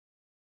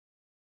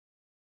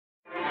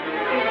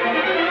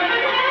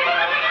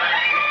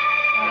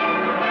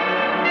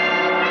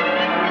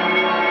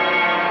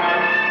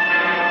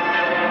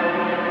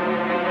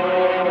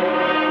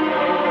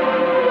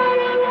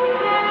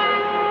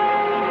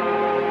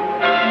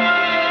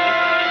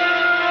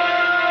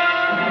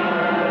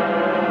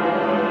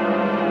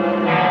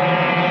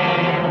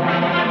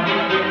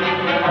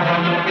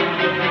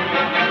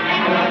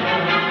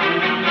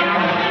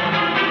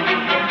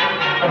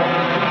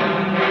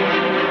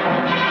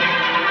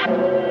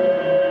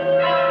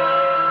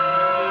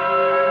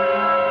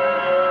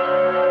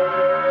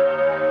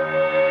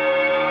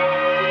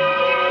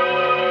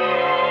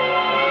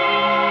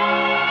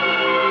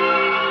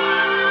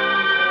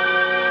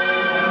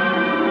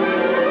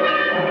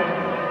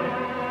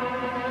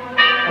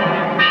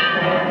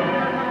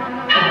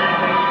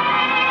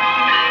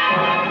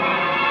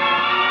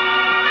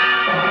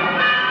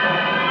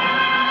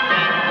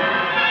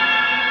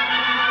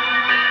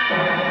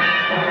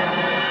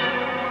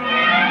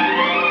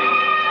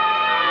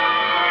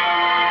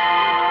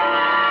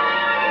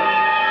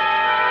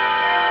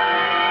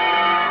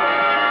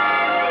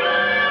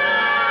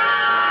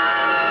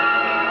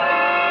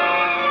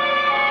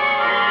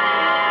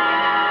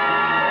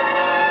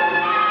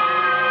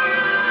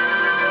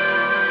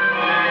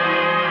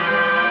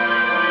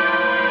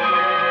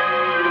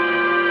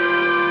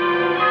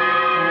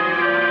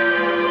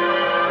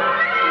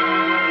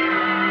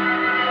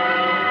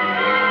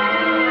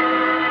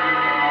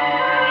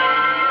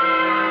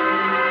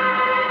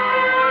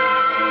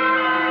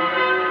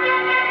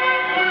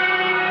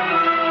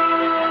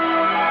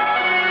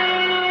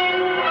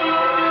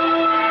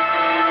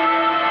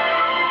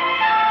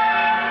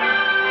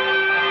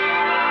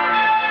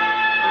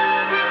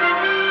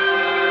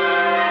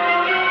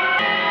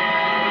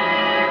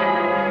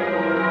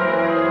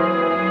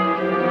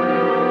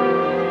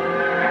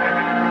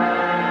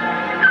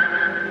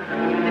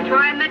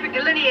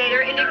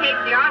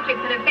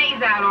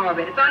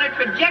orbit. It's on a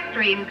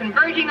trajectory and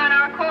converging on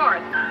our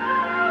course.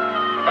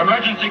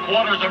 Emergency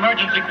quarters,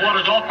 emergency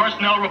quarters. All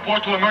personnel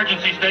report to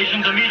emergency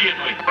stations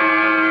immediately.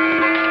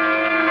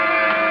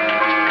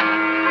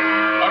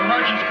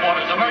 Emergency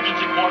quarters,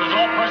 emergency quarters.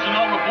 All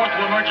personnel report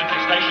to emergency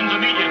stations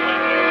immediately.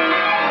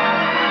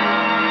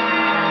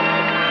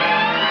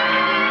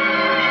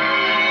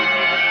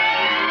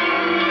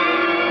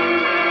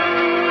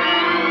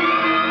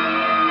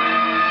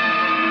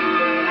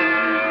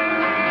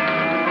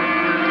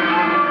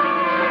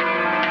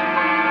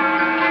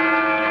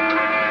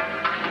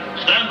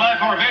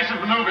 For evasive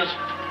maneuvers.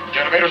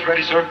 Generators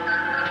ready, sir.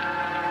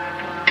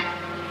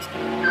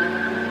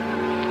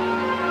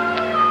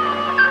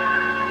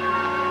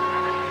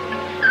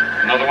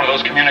 Another one of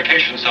those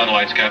communication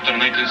satellites, Captain,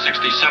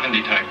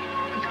 1960-70 type.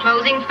 It's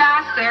closing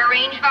fast, sir.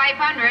 Range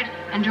 500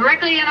 and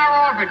directly in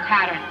our orbit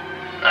pattern.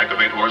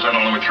 Activate horizontal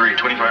number 3,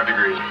 25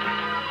 degrees.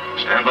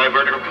 Stand by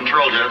vertical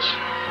control jets.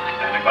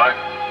 Standing by.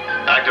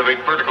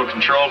 Activate vertical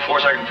control,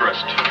 4-second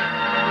thrust.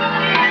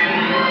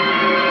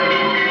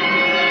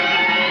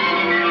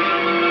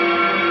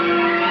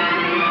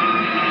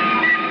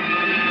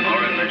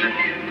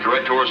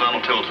 Correct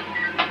horizontal tilt.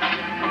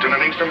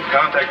 Lieutenant Inkster,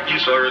 contact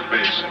Usar at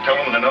base. Tell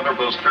them that another of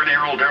those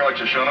 30-year-old derelicts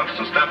has shown up. It's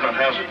a step not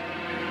hazard.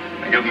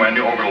 And give them my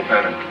new orbital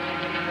pattern.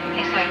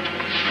 Yes, sir.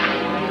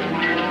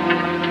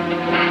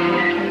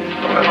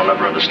 I'll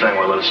never understand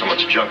why there's so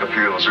much junk up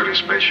here in those early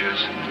space years.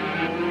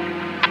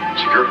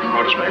 Secure from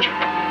quarters, Major.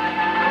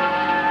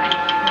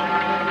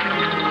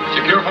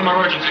 Secure from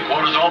emergency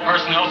quarters. All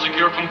personnel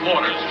secure from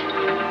quarters.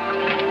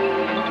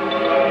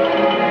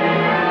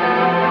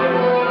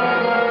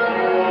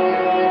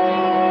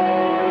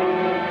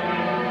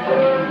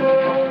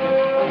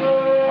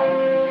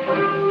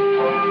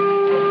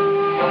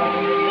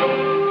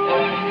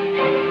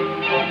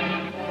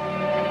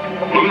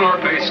 Lunar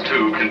Base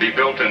 2 can be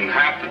built in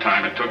half the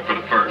time it took for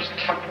the first,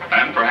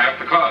 and for half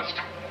the cost.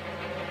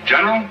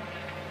 General,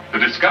 the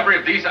discovery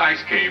of these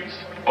ice caves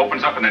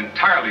opens up an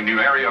entirely new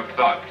area of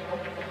thought.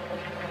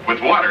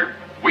 With water,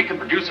 we can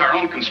produce our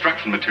own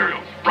construction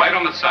materials right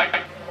on the site.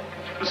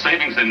 The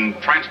savings in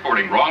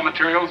transporting raw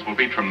materials will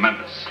be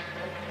tremendous.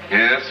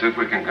 Yes, if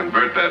we can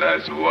convert that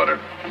ice to water.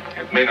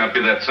 It may not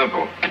be that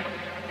simple.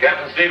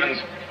 Captain Stevens,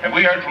 have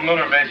we heard from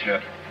Lunar Base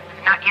yet?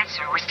 Not yet,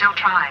 sir. We're still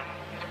trying.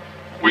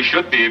 We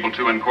should be able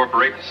to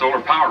incorporate solar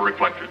power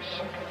reflectors.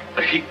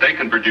 The heat they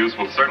can produce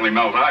will certainly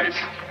melt ice.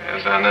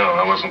 Yes, I know.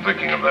 I wasn't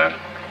thinking of that.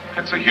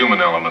 It's a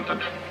human element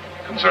that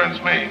concerns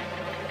me.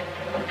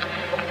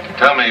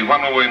 Tell me,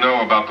 when will we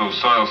know about those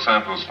soil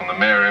samples from the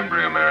Mare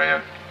Imbrium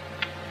area?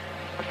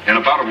 In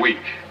about a week.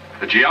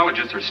 The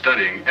geologists are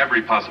studying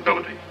every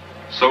possibility.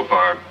 So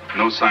far,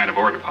 no sign of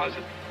ore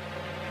deposit.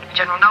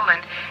 General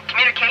Nolan,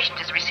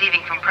 communications is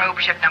receiving from probe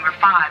ship number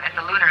 5 at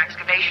the lunar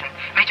excavation.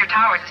 Major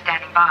Towers is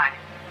standing by.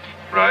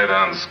 Right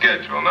on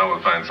schedule. Now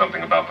we'll find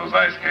something about those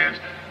ice caves.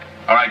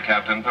 All right,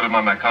 Captain, put them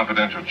on my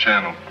confidential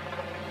channel.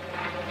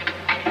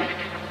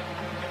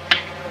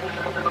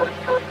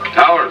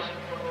 Towers,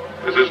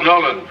 this is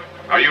Nolan.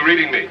 Are you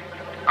reading me?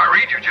 I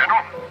read you,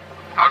 General.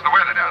 How's the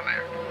weather down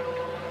there?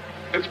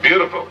 It's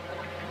beautiful.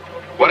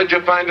 What did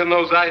you find in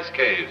those ice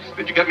caves?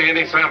 Did you get me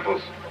any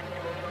samples?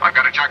 I've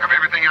got a chunk of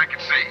everything I can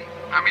see.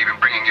 I'm even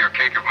bringing you a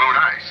cake of moon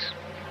ice.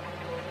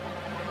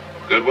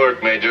 Good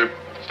work, Major.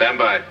 Stand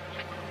by.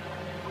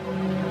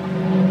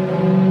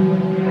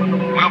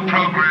 We'll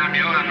program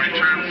you on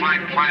return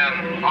flight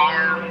plan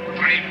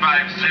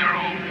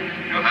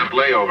R350. You'll have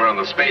layover on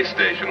the space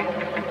station.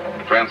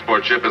 The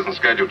transport ship isn't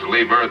scheduled to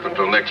leave Earth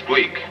until next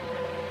week.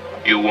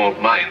 You won't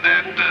mind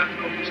that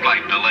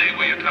slight delay,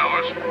 will you,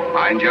 Towers?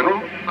 Mind,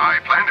 General? I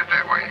planned it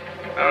that way.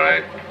 All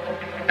right.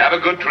 Have a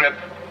good trip,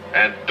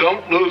 and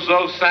don't lose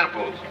those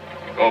samples.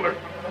 Over.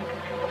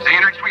 See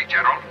you next week,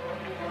 General.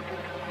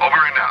 Over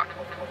and out.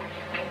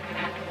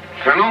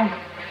 Colonel,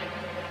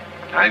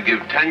 I'd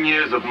give 10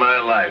 years of my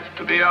life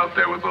to be out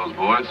there with those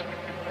boys.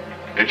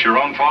 It's your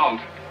own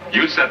fault.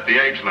 You set the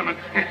age limit.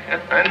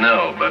 I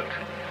know, but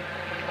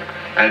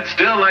I'd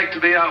still like to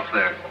be out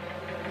there.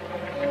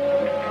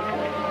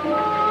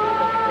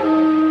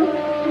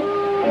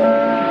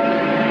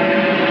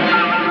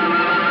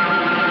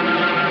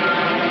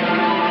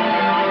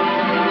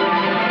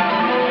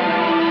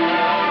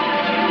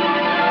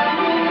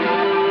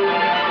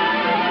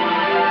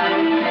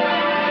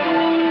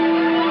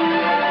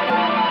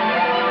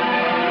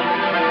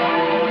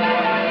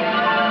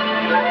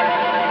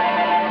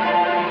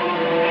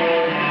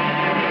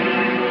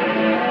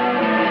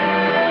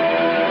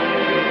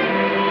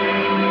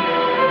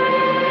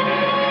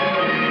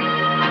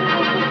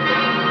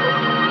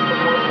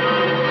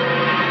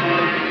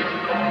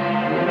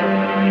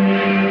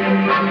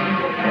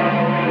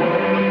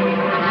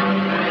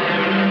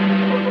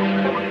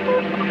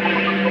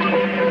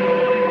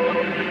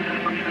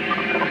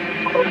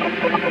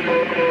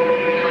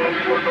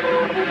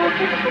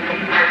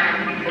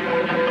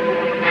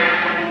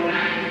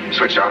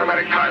 Switch to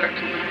automatic pilot.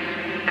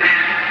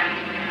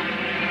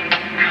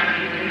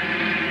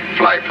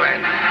 Flight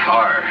plan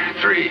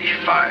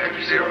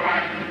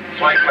R350.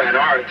 Flight plan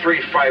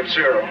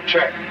R350.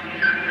 Check.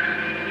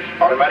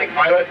 Automatic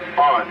pilot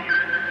on.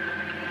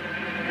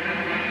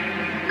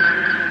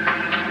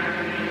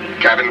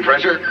 Cabin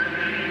pressure?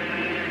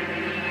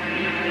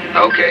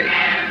 Okay.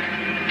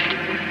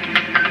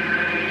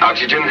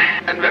 Oxygen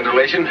and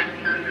ventilation?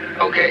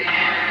 Okay.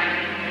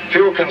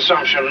 Fuel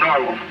consumption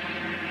normal.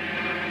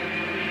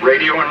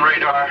 Radio and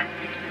radar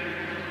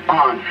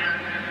on.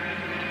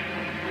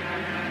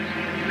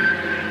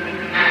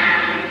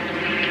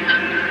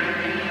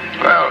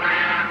 Well,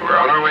 we're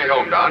on our way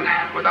home, Don,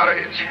 without a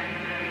hitch.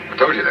 I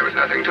told you there was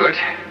nothing to it.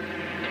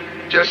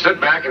 Just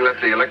sit back and let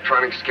the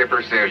electronic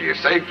skipper sail you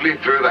safely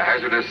through the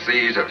hazardous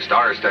seas of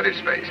star-studded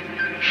space.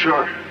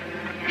 Sure.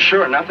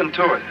 Sure, nothing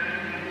to it.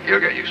 You'll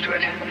get used to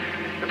it.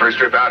 The first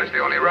trip out is the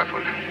only rough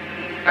one.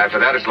 After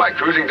that, it's like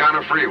cruising down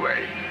a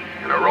freeway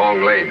in a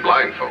wrong lane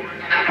blindfolded.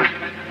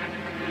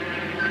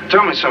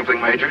 Tell me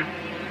something, Major.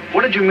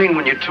 What did you mean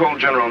when you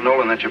told General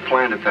Nolan that you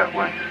planned it that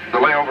way? The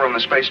layover on the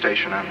space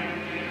station, I mean.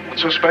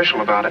 What's so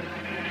special about it?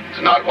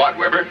 It's not what,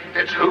 Weber.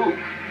 It's who.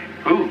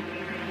 Who?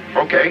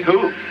 Okay,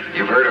 who?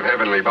 You've heard of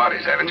heavenly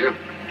bodies, haven't you?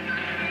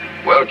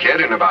 Well,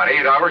 kid, in about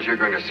 8 hours, you're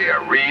going to see a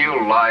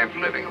real, live,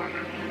 living one.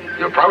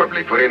 You'll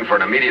probably put in for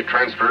an immediate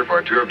transfer for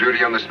a tour of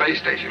duty on the space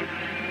station.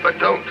 But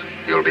don't.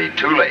 You'll be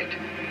too late.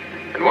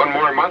 In 1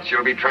 more month,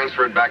 you'll be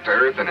transferred back to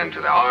Earth and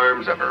into the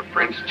arms of her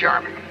Prince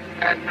Charming.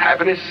 And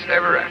happiness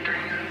ever after.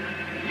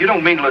 You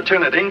don't mean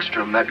Lieutenant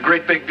Ingstrom, that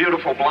great big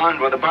beautiful blonde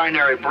with a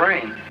binary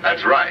brain.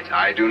 That's right.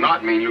 I do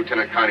not mean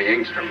Lieutenant Connie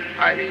Ingstrom.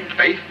 I mean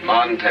Faith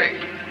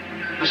Montaigne.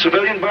 The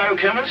civilian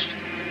biochemist?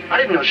 I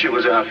didn't know she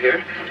was out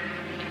here.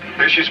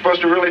 Is she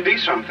supposed to really be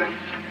something?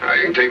 Now,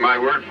 you can take my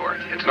word for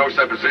it. It's no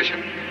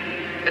supposition.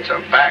 It's a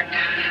fact.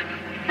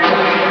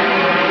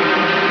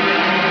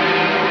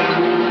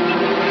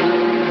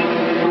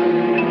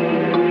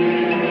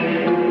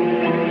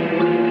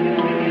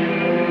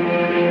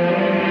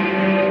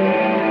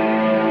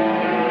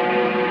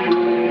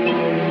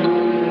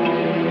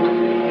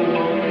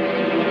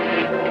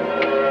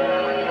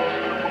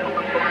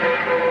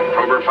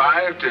 Prober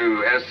 5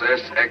 to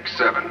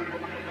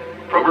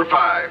SSX-7. Prober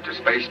 5 to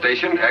Space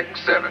Station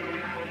X-7.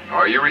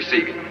 Are you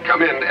receiving?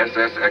 Come in,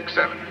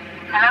 SSX-7.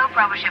 Hello,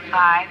 Prober Ship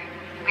 5.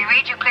 We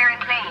read you clear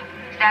and clean.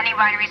 Standing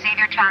by to receive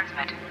your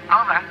transmit.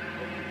 Over.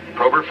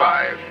 Prober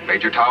 5,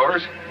 Major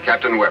Towers,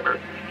 Captain Weber.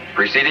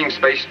 Preceding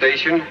Space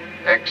Station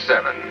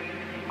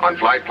X-7. On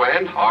flight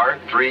plan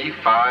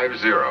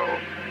R350.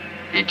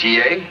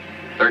 ETA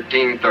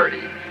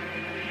 1330.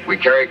 We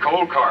carry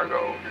coal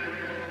cargo.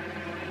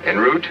 En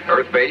route,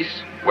 Earth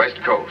base,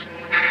 West Coast.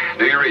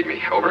 Do you read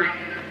me? Over.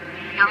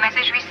 Your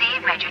message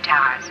received, Major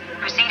Towers.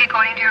 Proceed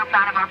according to your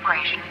plan of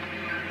operation.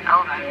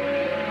 Over.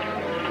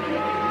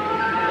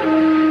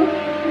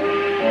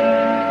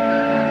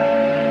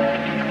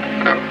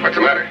 Oh, what's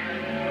the matter?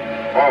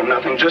 Oh,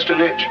 nothing, just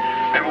an itch.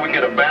 Maybe we can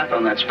get a bath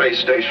on that space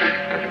station.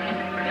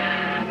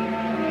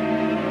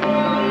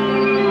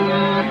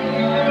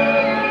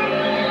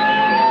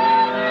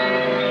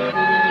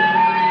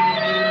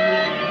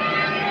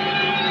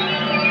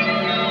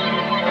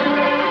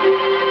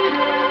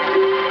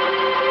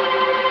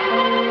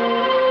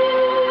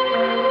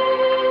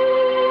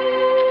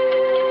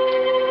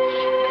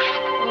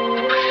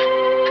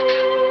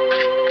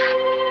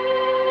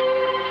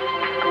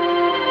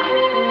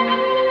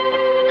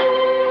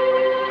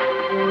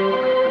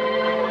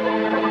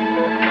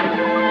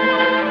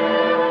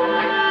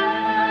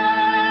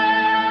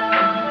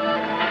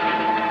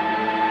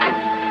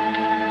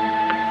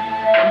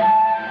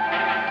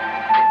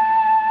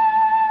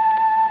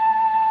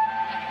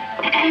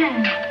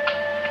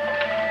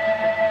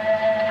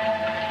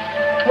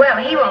 Well,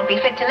 he won't be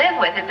fit to live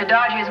with if the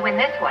Dodgers win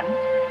this one.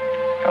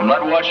 I'm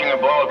not watching a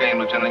ball game,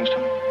 Lieutenant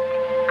Ingstrom.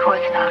 Of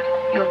course not.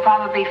 You're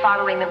probably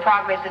following the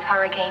progress of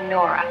Hurricane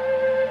Nora.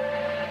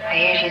 I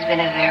hear she's been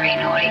a very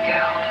naughty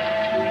girl.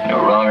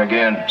 You're wrong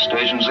again.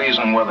 Station Z's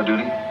on weather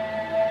duty.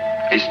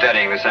 He's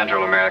studying the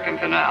Central American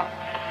Canal.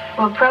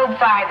 Well, Probe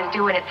 5 is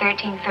due in at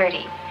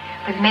 1330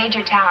 with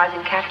Major Towers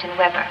and Captain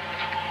Weber.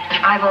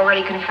 I've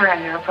already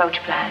confirmed their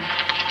approach plan.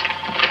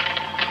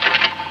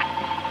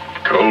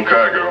 Coal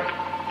cargo.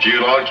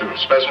 Geological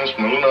specimens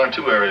from the Lunar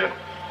 2 area.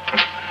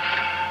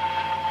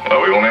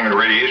 Well, we won't have any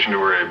radiation to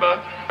worry about.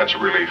 That's a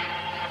relief.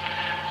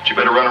 But you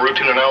better run a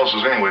routine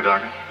analysis anyway,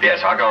 Doctor. Yes,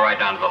 I'll go right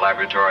down to the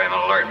laboratory and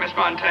alert Miss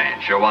Montaigne.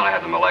 She'll want to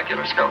have the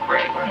molecular scope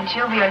ready. And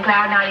she'll be on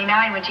cloud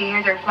 99 when she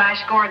hears her Flash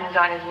Gordon's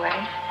on his way.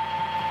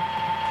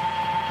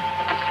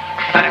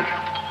 Hank,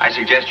 I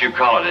suggest you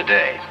call it a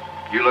day.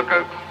 You look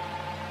a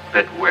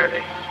bit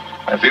weary.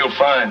 I feel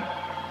fine.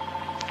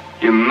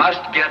 You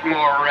must get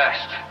more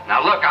rest.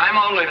 Now, look, I'm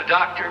only the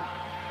doctor.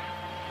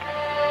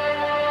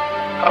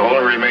 I'll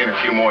only remain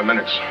a few more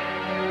minutes.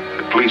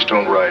 But please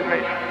don't ride me.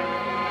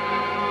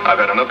 I've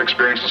had enough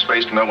experience in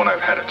space to know when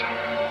I've had it.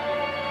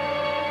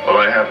 Well,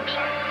 I haven't.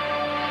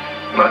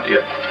 Not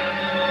yet.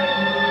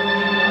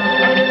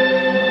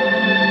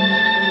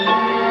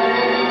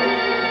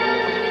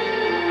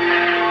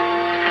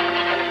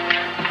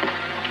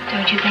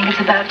 Don't you think it's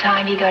about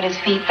time he got his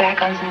feet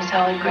back on some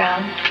solid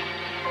ground?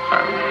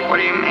 What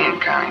do you mean,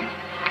 Connie?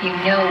 You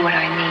know what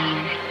I mean.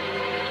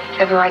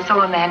 If ever I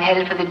saw a man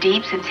headed for the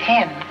deeps, it's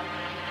him.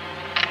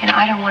 And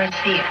I don't want to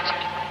see it.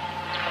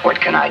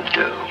 What can I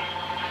do?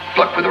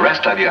 Look, with the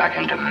rest of you, I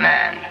can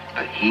demand.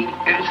 But he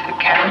is the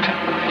captain.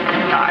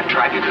 Now, I've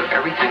tried to do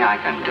everything I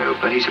can do,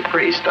 but he's a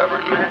pretty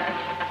stubborn man.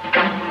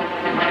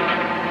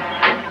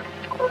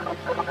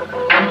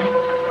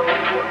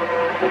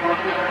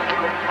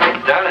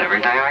 I've done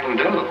everything I can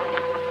do.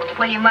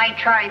 Well, you might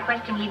try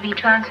requesting he be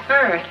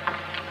transferred.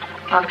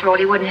 After all,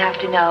 he wouldn't have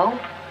to know.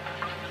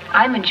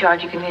 I'm in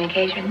charge of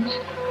communications.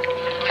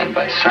 And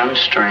by some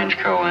strange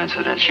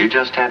coincidence, you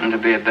just happen to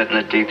be a bit in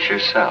the deeps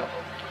yourself.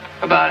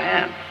 About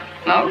him.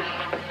 No?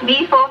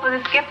 Me fall for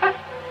the skipper?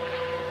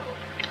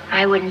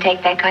 I wouldn't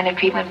take that kind of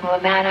treatment from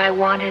a man I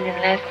wanted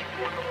unless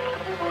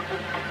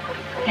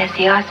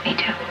he asked me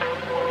to.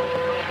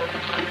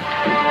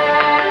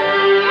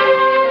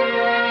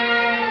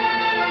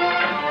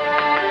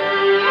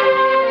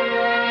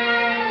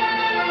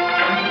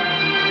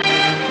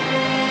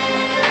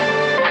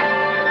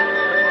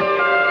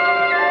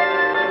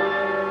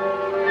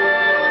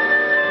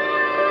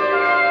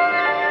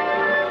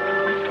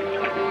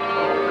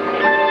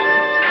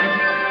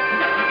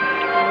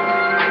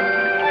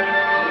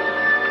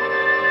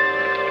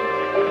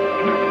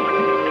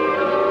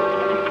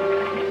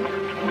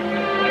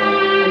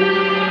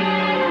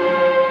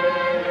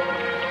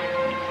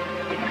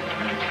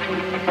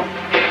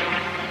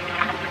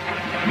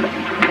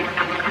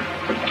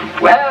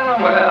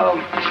 Well,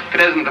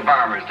 it isn't the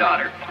farmer's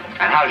daughter.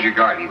 And how's your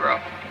garden grow?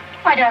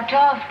 Why, Dr.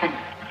 Hoffman,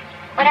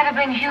 whatever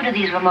brings you to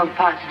these remote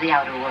parts of the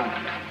outer world?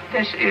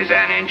 This is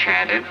an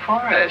enchanted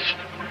forest.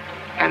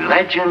 And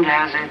legend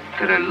has it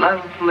that a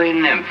lovely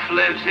nymph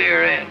lives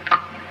herein.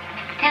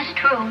 'Tis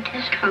true,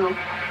 'tis true.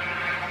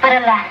 But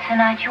alas,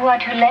 tonight you are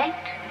too late.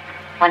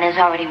 One has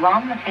already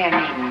won the fair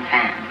maiden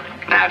fan.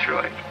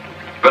 Naturally.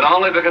 But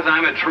only because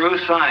I'm a true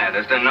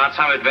scientist and not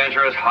some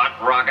adventurous hot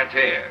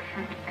rocketeer.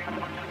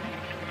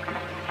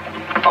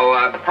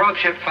 Probe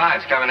Ship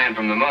 5's coming in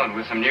from the moon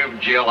with some new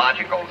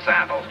geological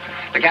samples.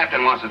 The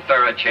captain wants a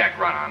thorough check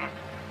run on them.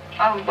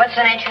 Oh, what's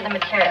the nature of the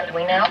material? Do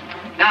we know?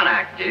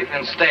 Non-active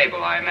and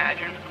stable, I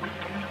imagine.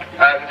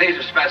 These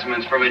are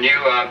specimens from a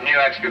new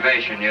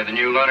excavation near the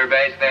new lunar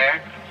base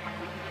there.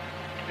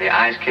 The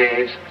ice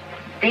caves.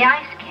 The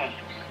ice caves?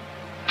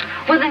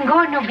 Well, then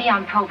Gordon will be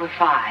on Prober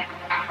 5.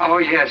 Oh,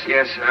 yes.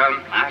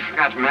 I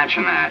forgot to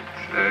mention that.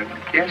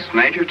 Yes,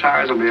 Major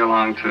Towers will be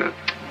along, too.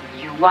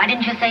 Why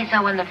didn't you say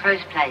so in the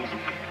first place?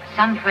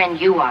 Some friend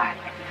you are.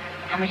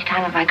 How much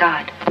time have I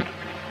got?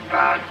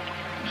 About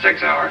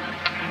 6 hours.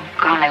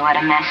 Oh, golly, what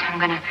a mess.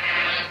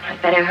 I'd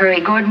better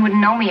hurry. Gordon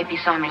wouldn't know me if he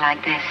saw me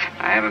like this.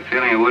 I have a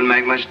feeling it wouldn't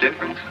make much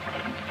difference.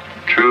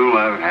 True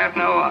love hath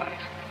no eyes.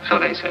 So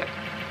they say.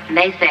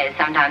 They say it's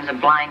sometimes a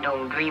blind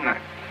old dreamer.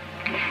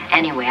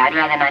 Anyway, I'd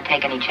rather not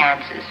take any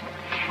chances.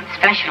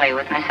 Especially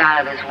with Miss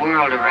out of this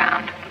world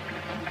around.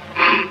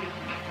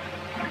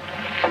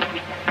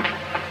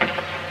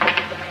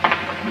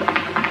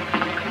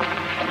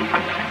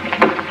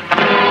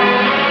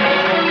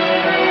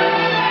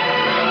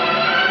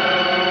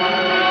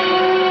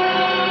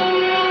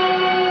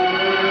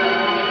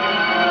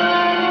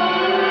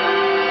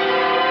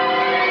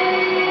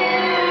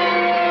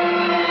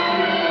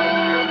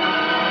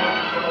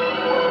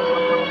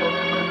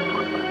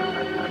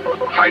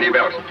 Tidy your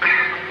belt.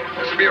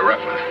 This will be a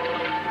rough one.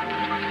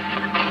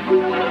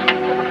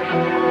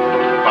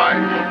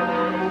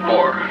 5,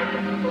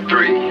 4,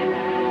 3,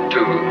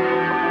 2,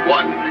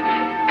 1.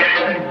 Get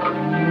it.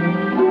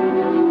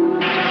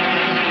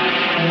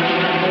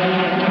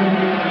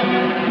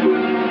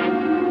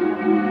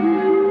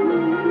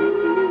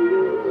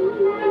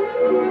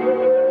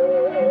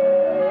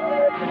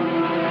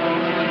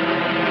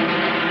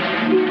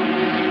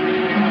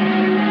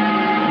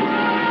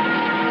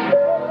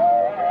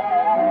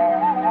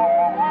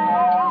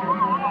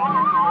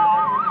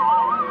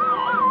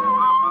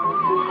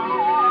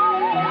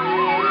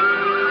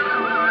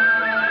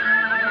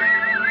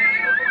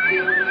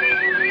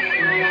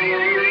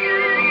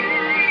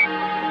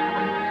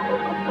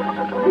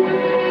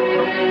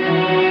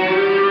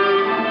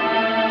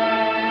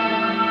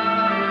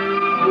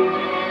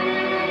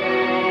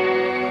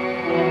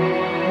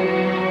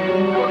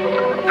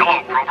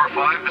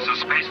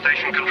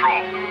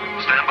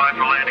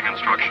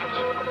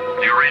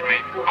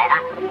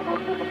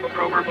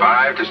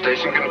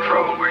 Station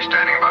control, we're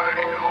standing by.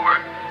 Over.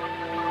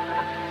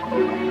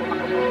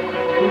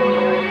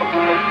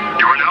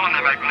 You are now in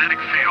the magnetic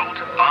field.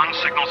 On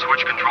signal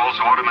switch controls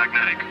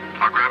automagnetic.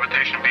 Our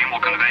gravitation beam will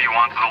convey you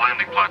onto the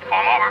landing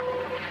platform. Over.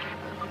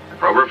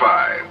 Prober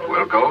 5,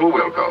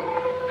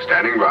 Wilco.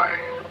 Standing by.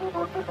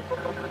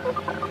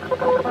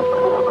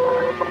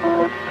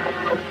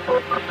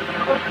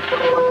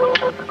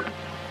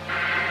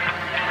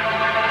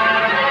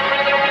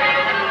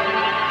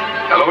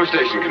 Hello,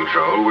 station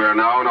control. We are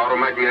now on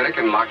automagnetic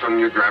and locked on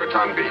your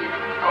graviton beam.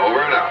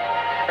 Over and out.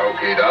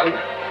 Okay, done.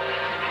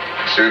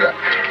 Suit up.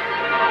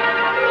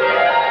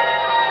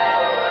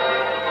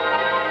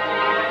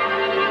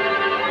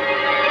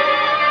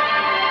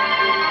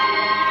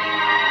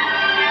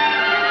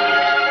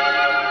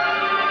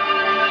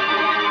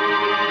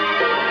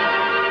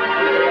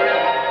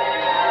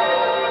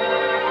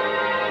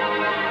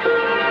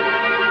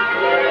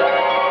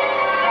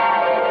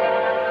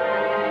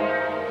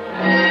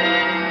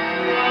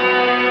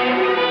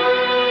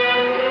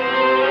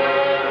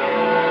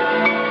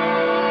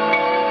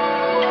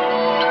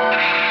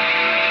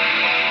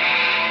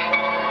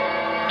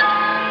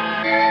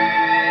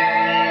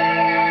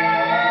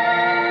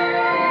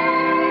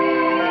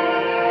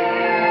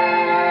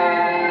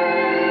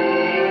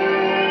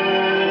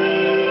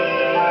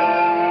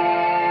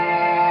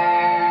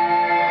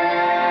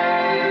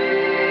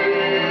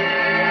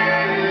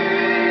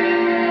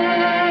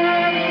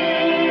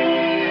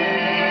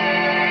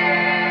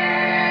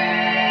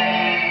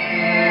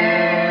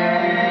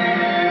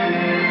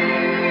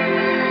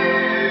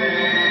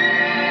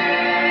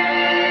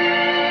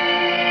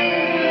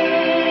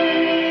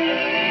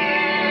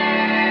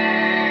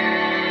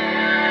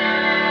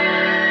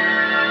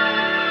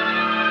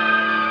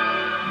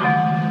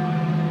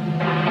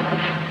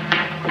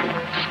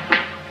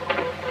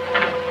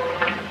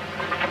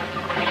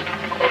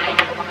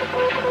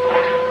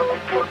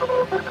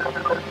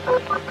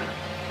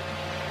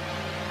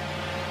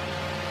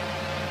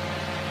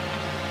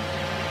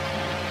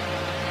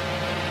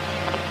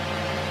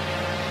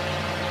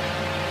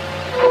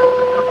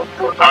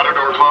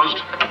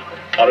 closed?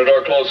 Outer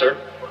door closed, sir.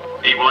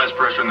 Equalize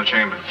pressure in the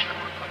chamber.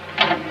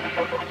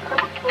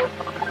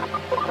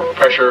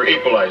 Pressure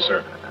equalized,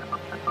 sir.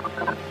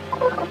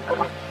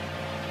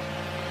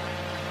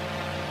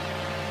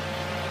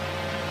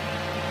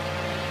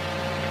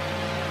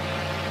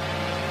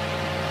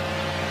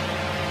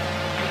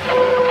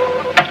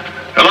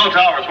 Hello,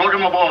 Towers.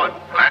 Welcome aboard.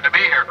 Glad to be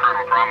here,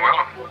 Colonel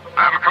Cromwell.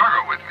 I have a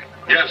cargo with me.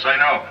 Yes, I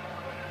know.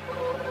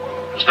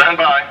 Stand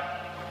by.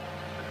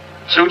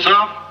 Suits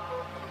off?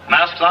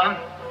 Masks on?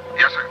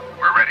 Yes, sir.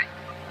 We're ready.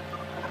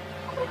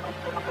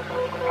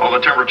 Hold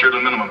the temperature to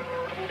the minimum.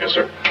 Yes,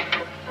 sir.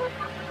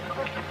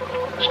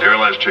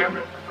 Sterilized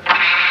chamber.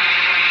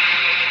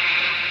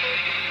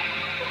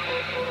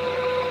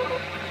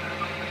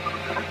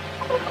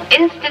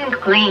 Instant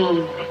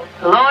clean.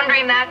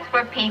 Laundry mats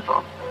for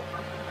people.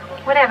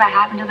 Whatever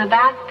happened to the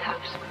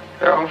bathtubs?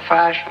 They're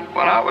old-fashioned.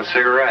 Went out with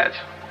cigarettes.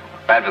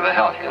 Bad for the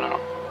health, you know.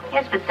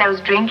 Yes, but so's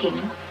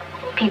drinking.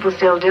 People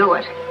still do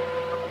it.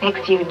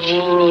 Next you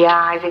genie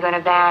eyes are gonna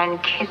ban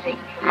kissing.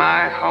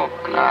 I hope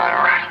not.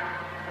 All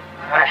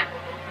right.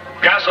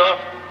 Gas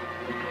off.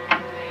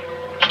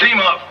 Steam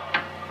off.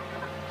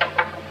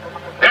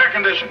 Air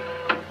condition.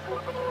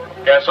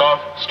 Gas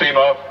off, steam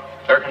off,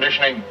 air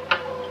conditioning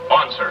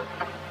on, sir.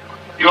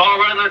 You all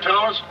ready there,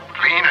 Towers?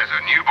 Clean as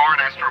a newborn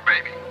Astro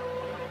baby.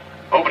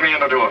 Open the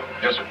inner door.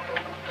 Yes, sir.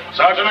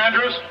 Sergeant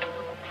Andrews?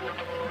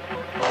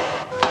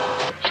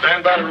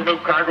 Stand by to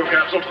remove cargo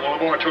capsule to the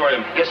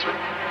laboratorium. Yes, sir.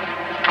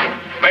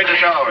 Major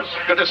Towers,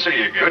 good to see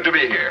you again. Good to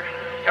be here.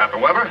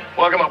 Captain Weber,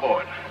 welcome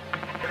aboard.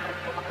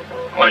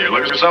 Well, you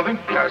looking for something?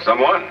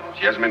 Someone.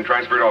 She hasn't been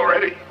transferred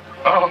already.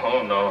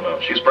 Oh, no.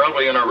 She's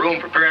probably in her room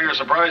preparing her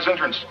surprise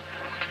entrance.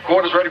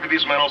 Quarters ready for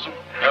these, Mendelson?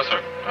 Yes,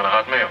 sir. And a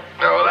hot meal.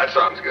 Oh, that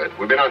sounds good.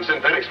 We've been on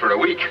synthetics for a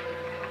week.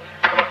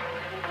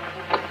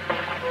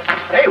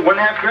 Hey,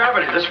 1/2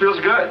 gravity. This feels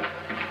good.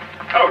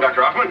 Oh,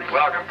 Dr. Hoffman.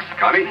 Welcome.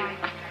 Connie?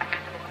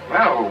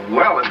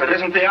 Well, if it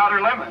isn't the outer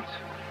limits.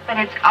 But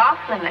it's off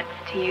limits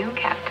to you,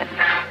 Captain.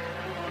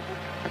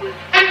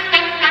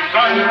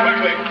 Sergeant,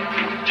 quickly.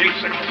 Chief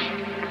signals.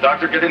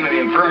 Doctor, get into the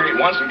infirmary at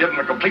once and give him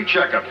a complete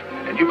checkup.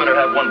 And you better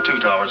have one, too,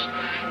 Towers.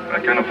 I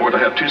can't afford to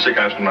have 2 sick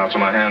astronauts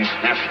on my hands.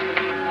 Yes.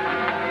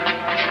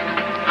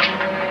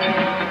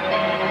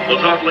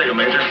 We'll talk later,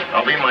 Major.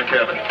 I'll be in my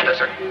cabin. Yes,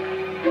 sir.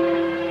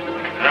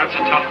 That's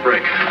a tough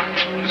break.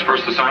 His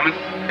first assignment?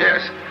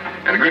 Yes.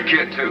 And a good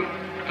kid, too.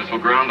 This will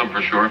ground him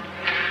for sure.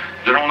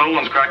 General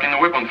Nolan's cracking the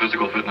whip on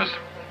physical fitness.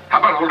 How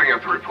about holding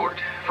up the report?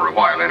 For a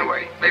while,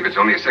 anyway. Maybe it's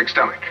only a sick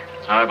stomach.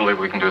 I believe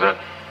we can do that.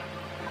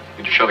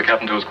 Could you show the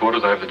captain to his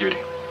quarters? I have the duty.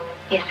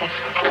 Yes, sir.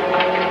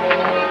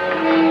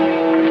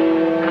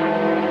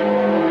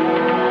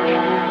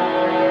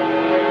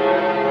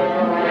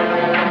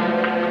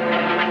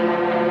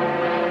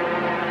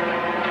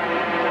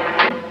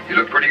 You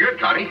look pretty good,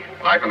 Connie.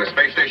 Life on the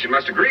space station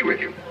must agree with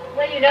you.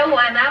 Well, you know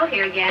why I'm out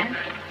here again.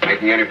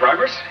 Making any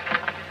progress?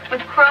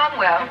 With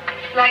Cromwell.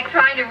 It's like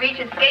trying to reach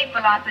escape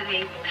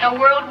velocity. A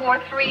World War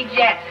III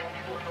jet.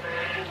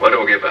 Well,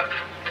 don't give up.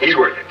 He's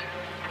worth it.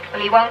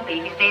 Well, he won't be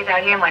if he stays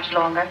out here much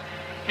longer.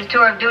 His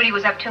tour of duty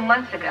was up 2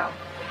 months ago.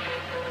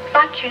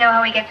 But you know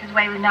how he gets his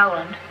way with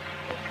Nolan.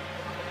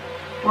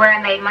 Where I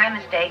made my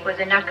mistake was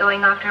in not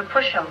going after a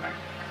pushover.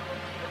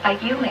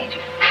 Like you,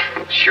 Major.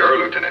 Sure,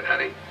 Lieutenant,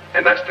 honey.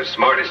 And that's the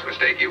smartest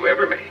mistake you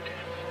ever made.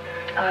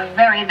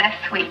 That's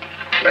sweet.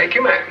 Thank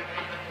you, ma'am.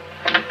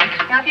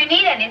 Now, if you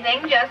need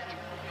anything, just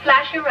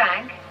flash your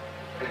rank.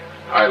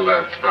 I'll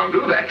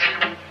do that.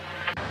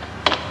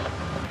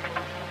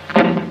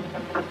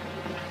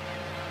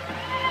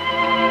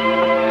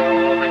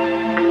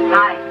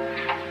 Hi.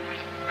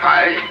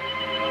 Hi.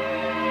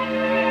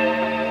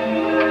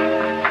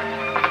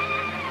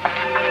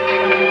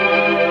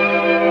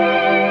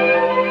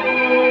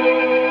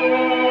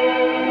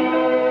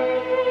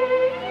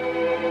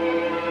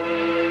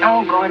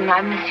 Oh, Gordon,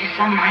 I miss you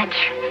so much.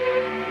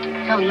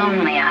 So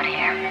lonely out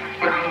here.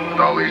 With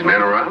all these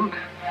men around?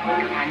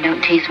 And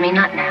don't tease me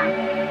not now.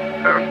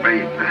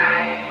 Babe,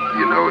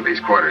 you know these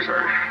quarters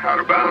are out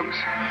of bounds.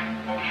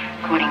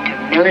 According to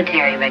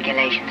military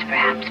regulations,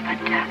 perhaps, but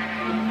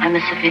I'm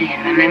a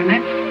civilian, remember?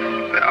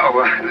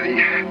 Oh,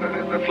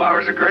 the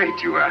flowers are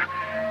great. You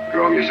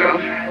grow them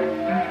yourself?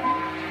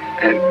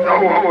 And,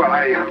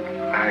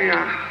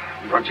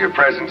 I brought you a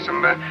present,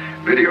 some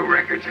video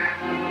records.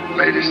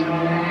 Latest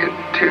hit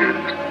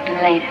tunes.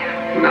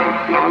 Later. No.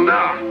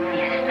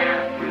 Yes, now.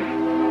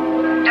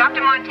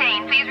 Dr.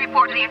 Montaigne, please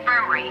report to the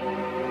infirmary.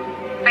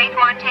 Faith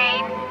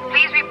Montaigne,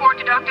 please report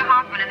to Dr.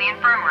 Hoffman in the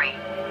infirmary.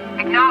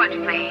 Acknowledge,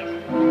 please.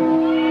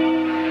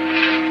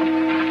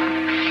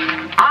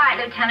 All right,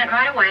 Lieutenant,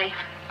 right away.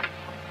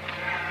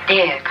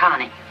 Dear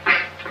Connie.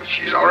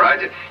 She's all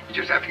right. You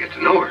just have to get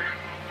to know her.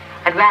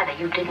 I'd rather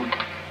you didn't.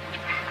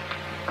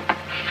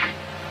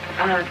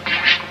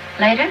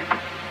 Later?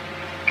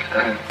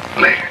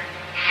 Later.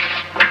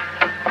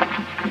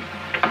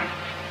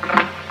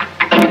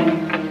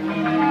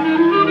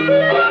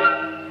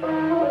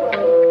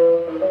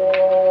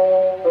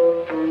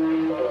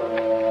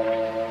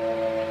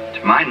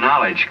 my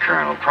knowledge,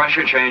 Colonel,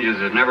 pressure changes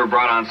have never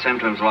brought on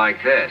symptoms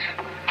like this.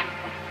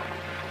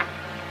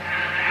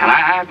 And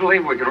I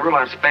believe we can rule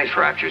out space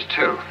raptures,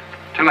 too.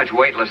 Too much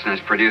weightlessness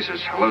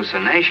produces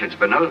hallucinations,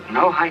 but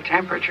no high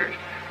temperatures.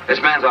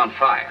 This man's on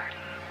fire.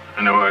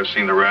 I know I've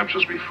seen the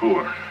raptures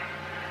before.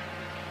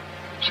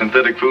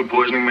 Synthetic food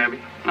poisoning, maybe?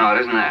 No,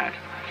 it isn't that.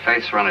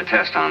 Faith's run a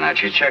test on that.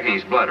 She's checking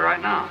his blood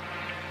right now.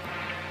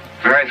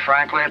 Very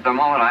frankly, at the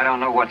moment, I don't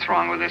know what's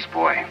wrong with this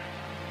boy.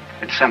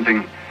 It's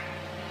something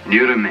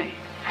new to me.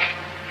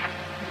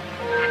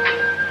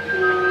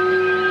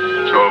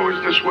 It's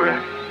always this way.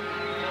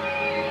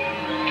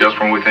 Just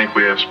when we think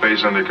we have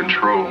space under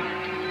control,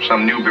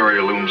 some new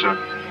barrier looms up.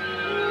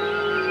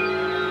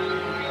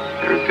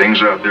 There are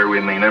things out there we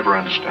may never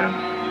understand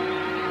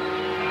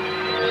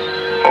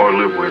or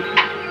live with.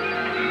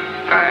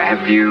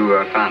 Have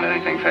you found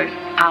anything, Faith?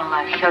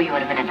 I'll show you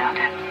in a minute,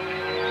 Doctor.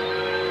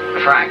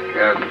 Frank,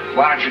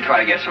 why don't you try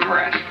to get some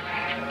rest?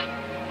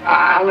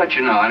 I'll let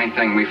you know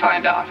anything we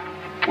find out.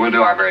 We'll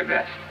do our very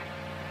best.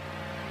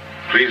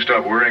 Please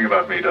stop worrying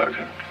about me,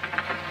 Doctor.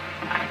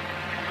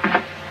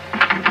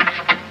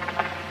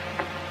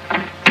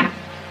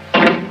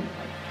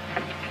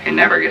 He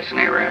never gets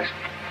any rest.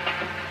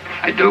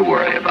 I do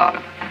worry about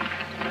him.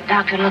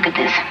 Doctor, look at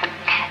this.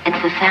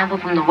 It's the sample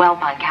from the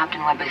whelp on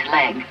Captain Weber's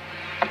leg.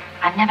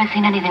 I've never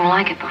seen anything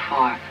like it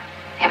before.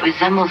 It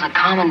resembles a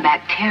common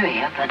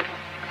bacteria, but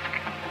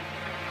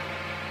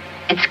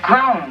it's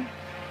grown.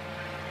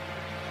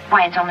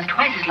 Why, it's almost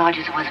twice as large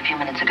as it was a few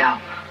minutes ago.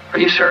 Are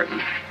you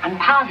certain? I'm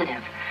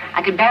positive.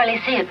 I could barely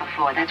see it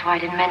before. That's why I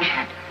didn't mention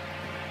it.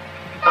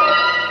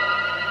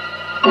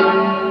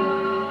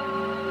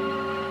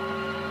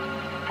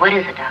 What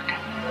is it, Doctor?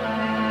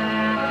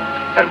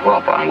 That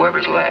whelp on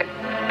Weber's leg.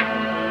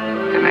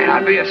 It may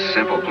not be as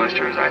simple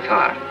blister as I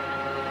thought.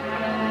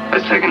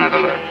 Let's take another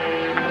look.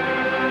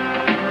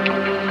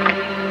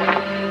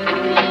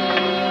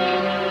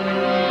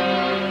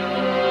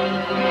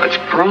 It's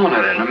grown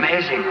at an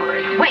amazing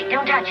rate. Wait,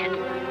 don't touch it.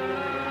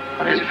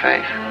 What is it,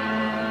 Faith?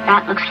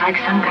 That looks like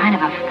some kind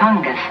of a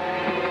fungus.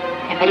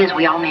 If it is,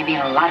 we all may be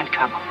in a lot of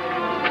trouble.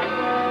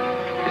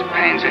 His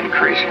pain's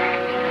increasing.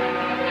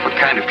 What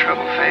kind of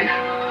trouble, Faith?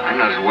 I'm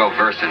not as well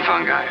versed in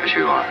fungi as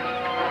you are.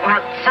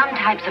 Well, some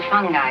types of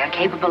fungi are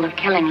capable of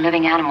killing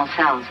living animal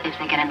cells if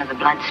they get into the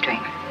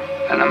bloodstream.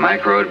 And the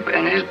microbe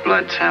in his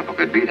blood sample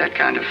could be that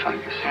kind of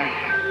fungus.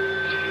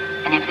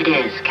 And if it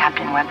is,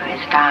 Captain Weber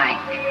is dying.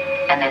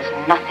 And there's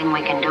nothing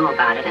we can do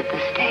about it at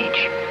this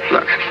stage.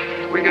 Look,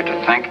 we got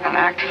to think and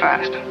act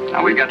fast.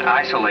 Now, we've got to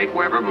isolate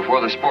Weber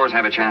before the spores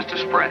have a chance to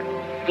spread.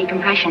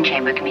 Decompression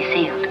chamber can be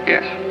sealed.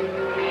 Yes.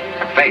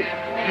 Faith,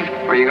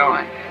 where are you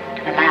going?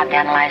 To the lab to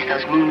analyze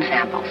those moon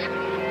samples.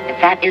 If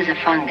that is a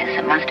fungus,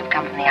 it must have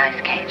come from the ice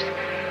caves.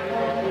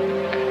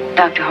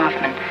 Dr.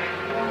 Hoffman,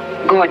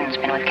 Gordon's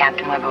been with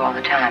Captain Weber all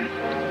the time.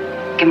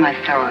 Give him a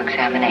thorough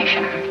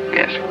examination.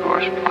 Yes, of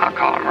course. I'll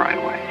call him right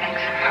away.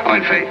 Thanks. Oh,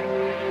 and Faith,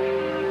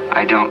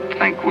 I don't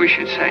think we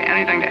should say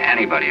anything to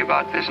anybody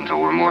about this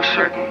until we're more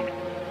certain.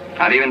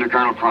 Not even to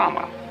Colonel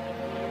Cromwell.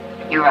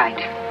 You're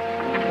right.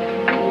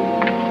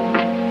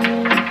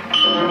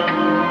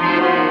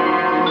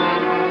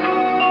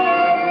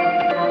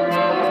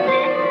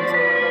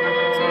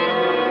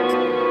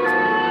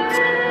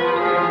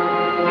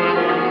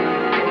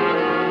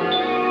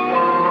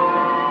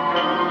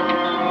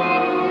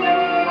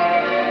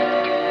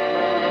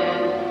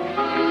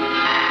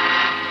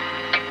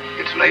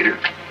 Later.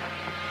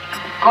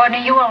 Gordon,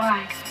 are you all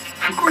right?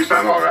 Of course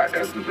I'm all right.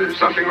 There's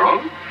something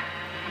wrong?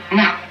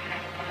 No.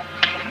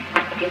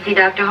 You see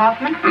Dr.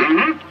 Hoffman?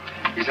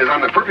 Mm-hmm. He says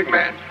I'm the perfect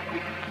man.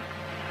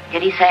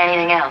 Did he say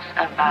anything else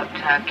about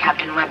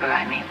Captain Weber,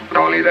 I mean?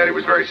 Only that he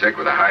was very sick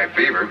with a high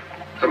fever.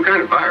 Some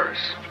kind of virus.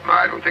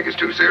 I don't think it's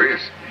too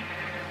serious.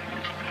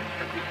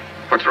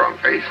 What's wrong,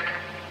 Faith?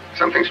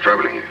 Something's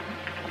troubling you.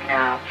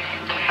 No.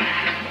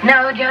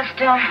 No, just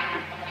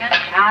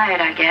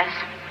tired, I guess.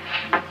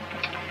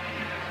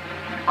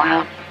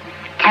 Well,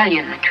 tell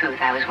you the truth,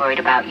 I was worried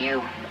about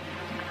you.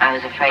 I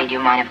was afraid you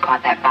might have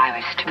caught that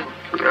virus, too.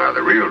 No,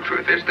 the real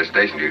truth is the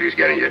station duty's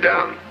getting you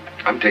down.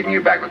 I'm taking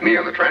you back with me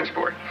on the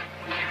transport.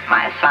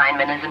 My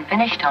assignment isn't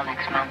finished till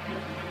next month.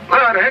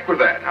 Well, to heck with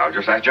that. I'll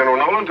just ask General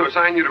Nolan to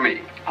assign you to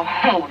me.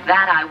 Oh,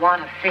 that I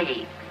want to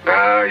see.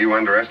 You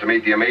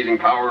underestimate the amazing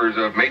powers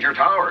of Major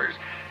Towers.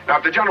 Now,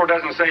 if the General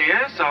doesn't say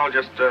yes, I'll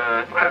just,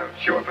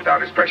 show up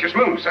without his precious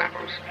moon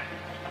samples.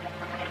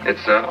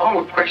 It's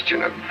all a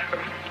question of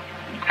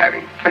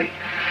having faith.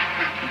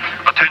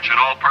 Attention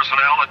all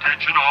personnel,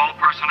 attention all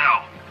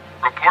personnel.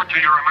 Report to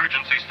your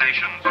emergency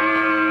stations.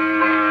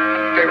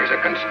 There is a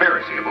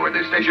conspiracy aboard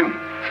this station.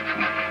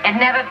 It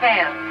never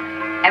fails.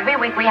 Every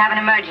week we have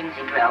an emergency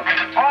drill.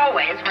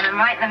 Always when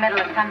I'm right in the middle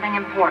of something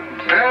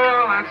important.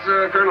 Well, that's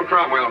Colonel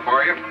Cromwell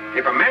for you.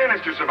 If a man is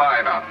to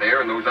survive out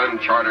there in those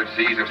uncharted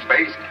seas of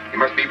space, he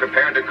must be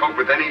prepared to cope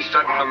with any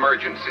sudden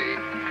emergency.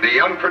 The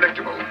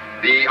unpredictable,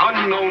 the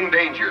unknown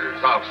dangers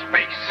of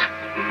space.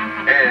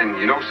 And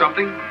you know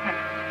something?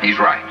 He's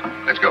right.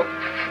 Let's go.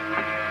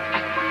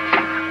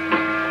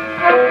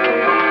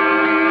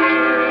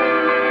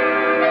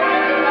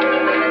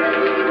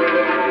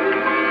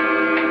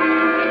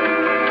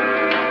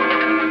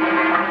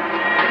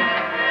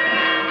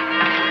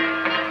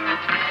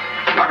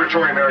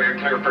 laboratorium area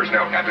clear of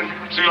personnel, Captain.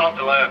 Seal off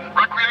the lab.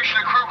 Recreation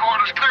and crew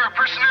quarters clear of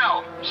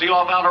personnel. Seal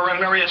off outer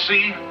rim area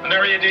C and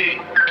area D.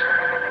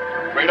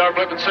 Radar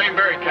blip at same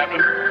bearing,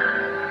 Captain.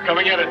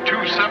 Coming in at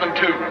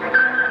 272.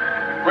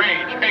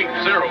 Range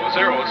 8000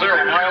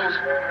 miles.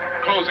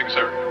 Closing,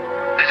 sir.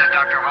 This is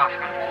Dr.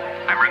 Hoffman.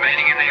 I'm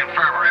remaining in the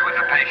infirmary with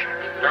a patient.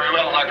 Very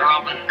well, Dr.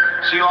 Hoffman.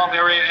 Seal off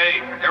area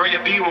A.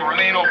 Area B will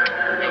remain open.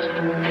 Yes,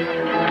 sir.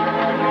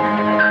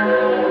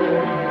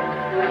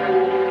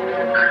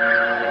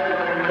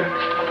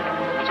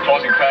 It's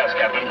closing fast,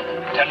 Captain.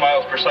 10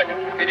 miles per second.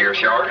 Meteor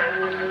shower?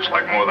 It's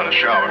like more than a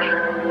shower.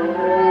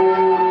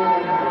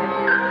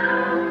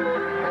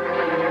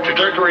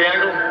 Trajectory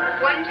angle?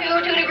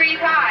 122 degrees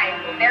high.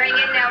 Bearing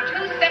in now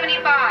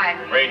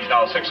 275. Range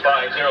now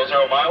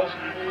 6500 miles.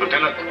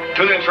 Lieutenant,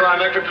 tune in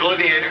trimetric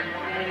delineator.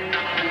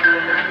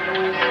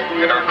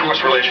 Get our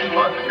course relation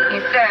plot.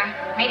 Yes, sir.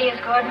 Meteor's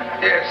Gordon.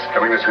 Yes,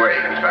 coming this way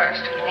and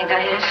fast. Think I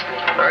hit it?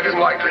 No, it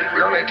isn't likely.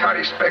 We're only a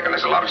tiny speck, and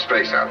there's a lot of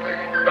space out there.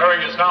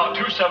 Bearing is now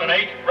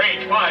 278.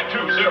 Range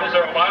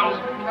 5200 miles.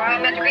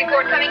 Trimetric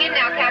report coming in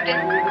now, Captain.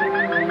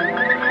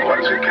 What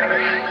is it,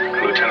 Kenny?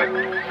 Lieutenant.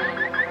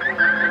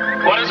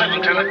 What is it,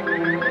 Lieutenant?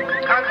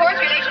 Our course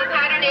relation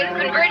pattern is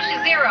converged to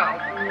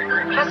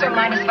 0. Plus or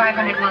minus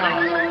 500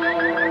 miles.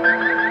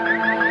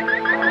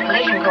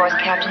 Collision course,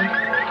 Captain.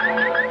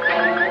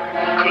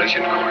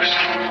 Collision course.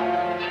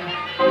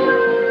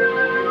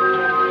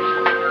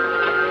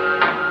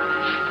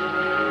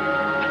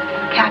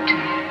 Captain,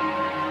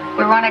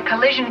 we're on a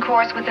collision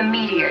course with the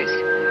meteors.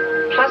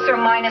 Plus or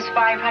minus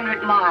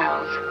 500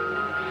 miles.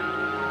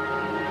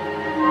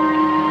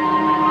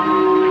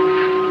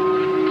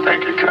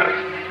 Thank you,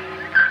 Connie.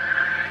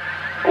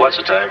 What's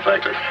the time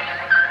factor?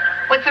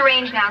 What's the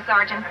range now,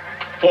 Sergeant?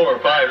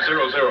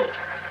 4500.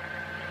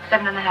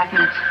 7.5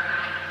 minutes.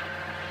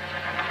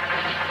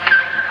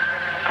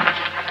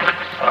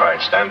 All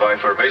right, stand by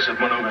for evasive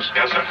maneuvers.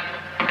 Yes, sir.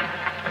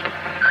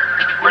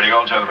 Ready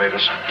all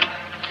elevators.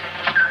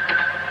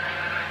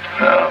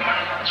 Now,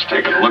 let's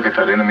take a look at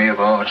that enemy of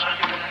ours.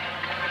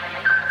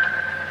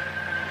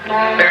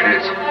 There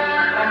it is.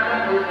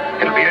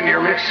 It'll be a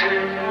near miss.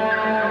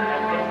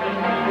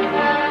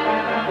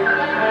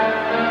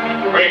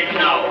 Range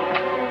now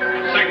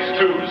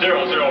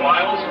 6200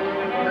 miles.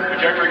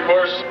 Trajectory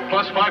course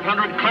plus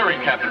 500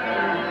 clearing, Captain.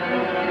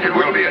 It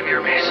will be a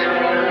near miss.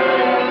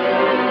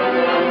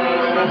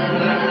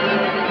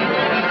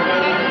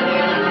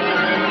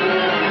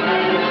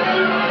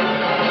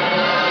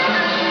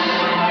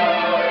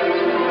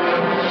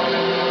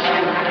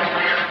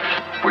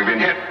 We've been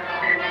hit.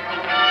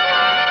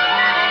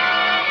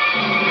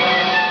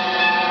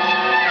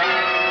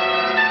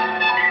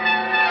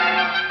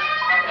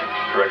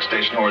 Correct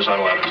station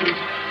horizontal altitude.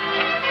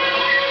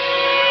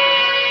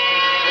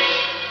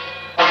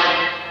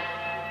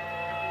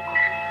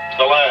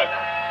 The lab.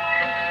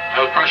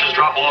 Those pressures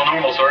drop below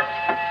normal, sir.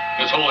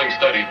 It's holding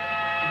steady.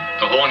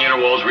 The whole inner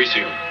wall is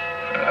resealed.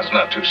 That's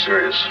not too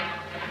serious.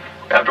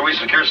 After we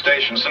secure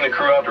station, send a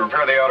crew out to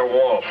repair the outer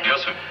wall.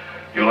 Yes, sir.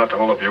 You'll have to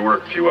hold up your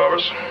work a few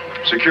hours.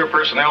 Secure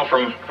personnel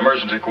from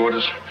emergency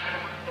quarters.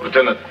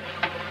 Lieutenant,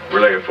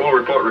 relay a full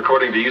report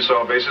recording to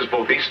Esau bases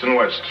both east and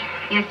west.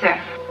 Yes, sir.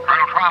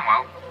 Colonel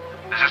Cromwell,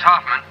 this is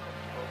Hoffman.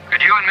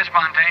 Could you and Miss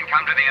Montaigne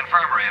come to the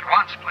infirmary at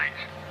once, please?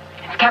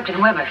 It's Captain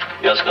Weber.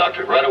 Yes,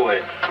 Doctor. Right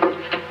away.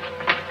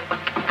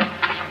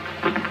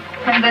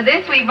 And for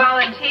this we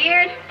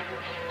volunteered.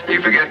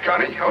 You forget,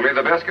 Connie. Only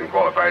the best can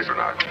qualify as or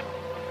not.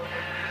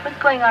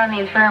 What's going on in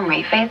the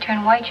infirmary? Faith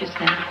turned white just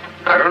now.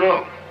 I don't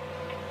know.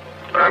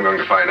 But I'm going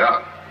to find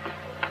out.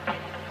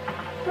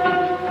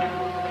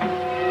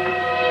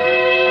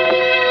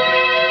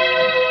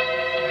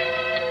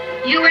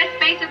 U.S.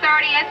 Space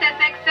Authority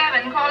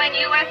SSX-7 calling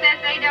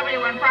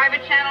USSAW on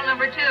private channel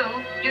number 2.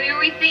 Do you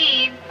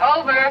receive?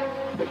 Over.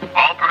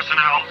 All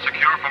personnel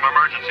secure from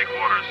emergency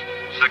quarters.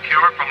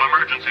 Secure from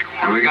emergency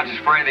quarters. And we got to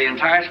spray the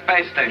entire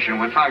space station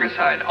with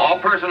fungicide. All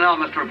personnel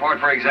must report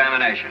for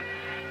examination.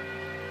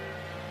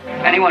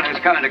 Anyone who's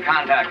come into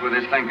contact with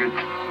this thing could...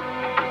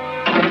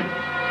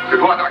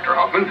 Good what, Dr.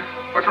 Hoffman?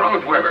 What's wrong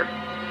with Weber?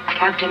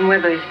 Captain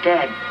Weber is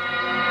dead.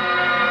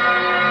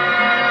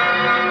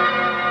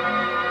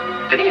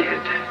 Dead?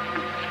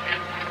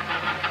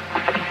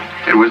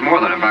 It was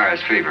more than a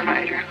virus fever,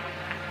 Major.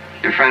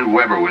 Your friend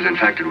Weber was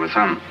infected with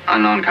some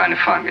unknown kind of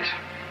fungus.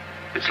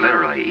 It's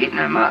literally eaten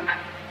him up.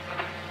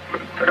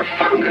 But a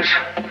fungus?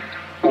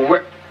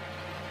 Where?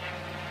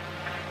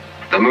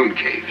 The moon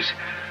caves.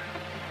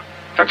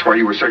 That's why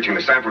you were searching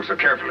the sample so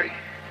carefully.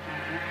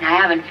 I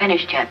haven't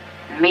finished yet.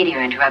 The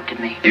meteor interrupted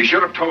me. You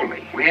should have told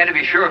me. We had to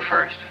be sure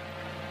first.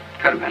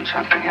 Could have been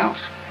something else.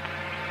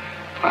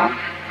 Well,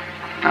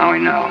 now we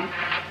know.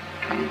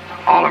 And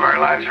all of our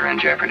lives are in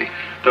jeopardy.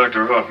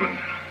 Dr. Hoffman,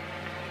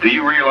 do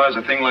you realize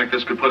a thing like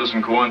this could put us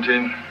in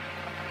quarantine?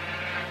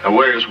 Now,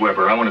 where's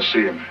Weber? I want to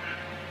see him.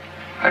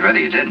 I'd rather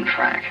you didn't,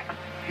 Frank.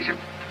 He's a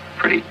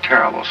pretty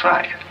terrible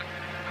sight.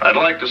 I'd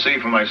like to see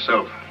for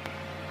myself.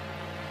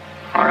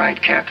 All right,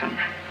 Captain.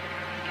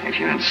 If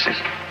you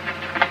insist.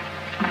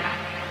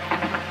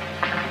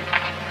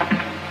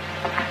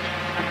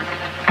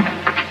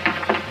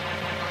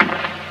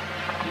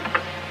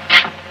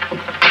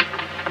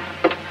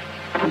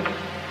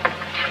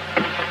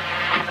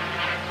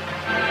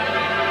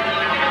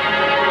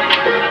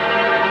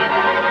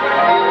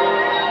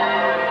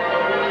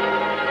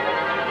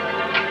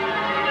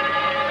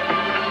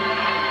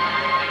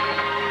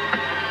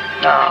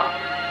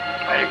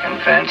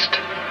 convinced?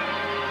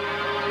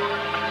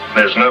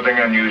 There's nothing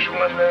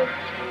unusual in there.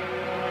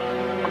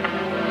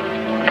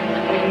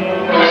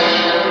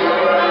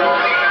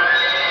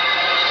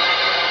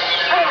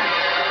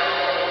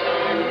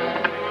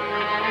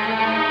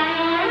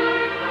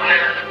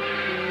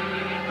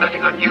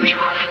 Nothing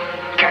unusual.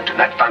 Captain,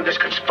 that fungus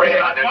could spread.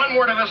 Not one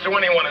word of this to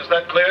anyone, is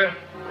that clear?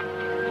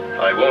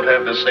 I won't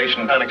have this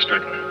station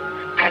panic-stricken.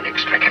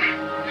 Panic-stricken?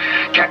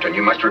 Captain,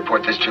 you must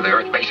report this to the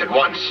Earth base at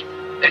once.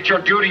 It's your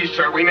duty,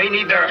 sir. We may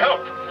need their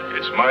help.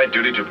 It's my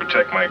duty to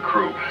protect my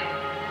crew.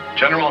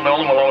 General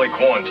Nolan will only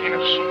quarantine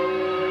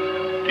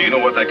us. Do you know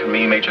what that can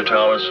mean, Major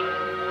Towers?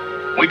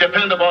 We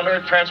depend upon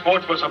Earth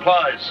transports for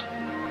supplies.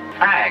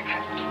 Frank,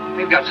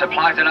 we've got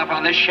supplies enough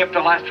on this ship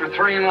to last for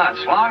 3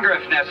 months, longer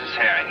if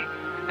necessary.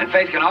 And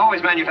Faith can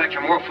always manufacture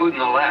more food in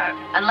the lab.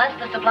 Unless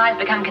the supplies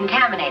become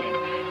contaminated.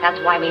 That's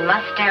why we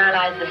must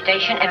sterilize the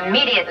station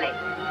immediately.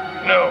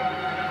 No.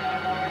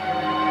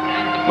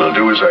 We'll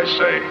do as I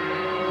say.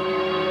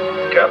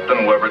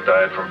 Captain Weber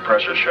died from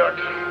pressure shock.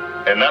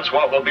 And that's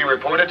what will be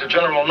reported to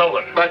General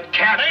Nolan. But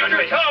Captain...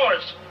 Major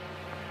Towers!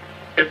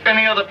 If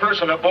any other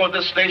person aboard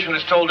this station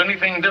is told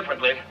anything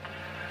differently,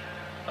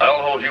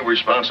 I'll hold you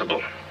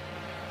responsible.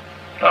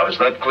 Now, is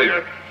that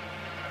clear?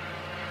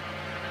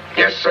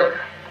 Yes, sir.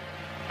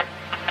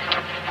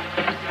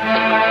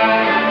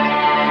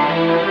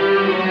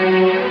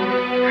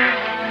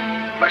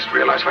 Must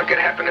realize what could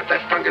happen if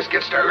that fungus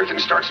gets to Earth and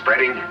starts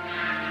spreading.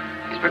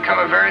 He's become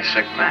a very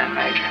sick man,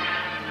 Major.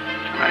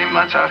 Too many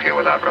months out here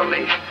without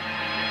relief.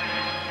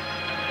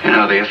 You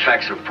know the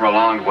effects of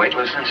prolonged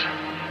weightlessness?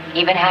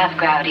 Even half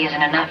gravity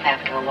isn't enough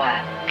after a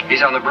while.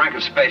 He's on the brink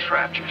of space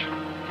raptures.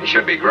 He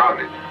should be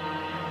grounded.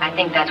 I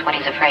think that's what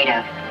he's afraid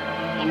of.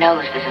 He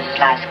knows this is his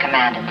last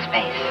command in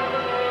space.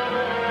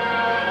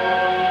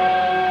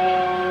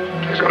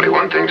 There's only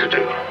one thing to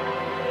do.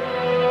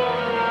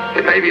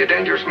 It may be a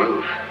dangerous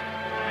move.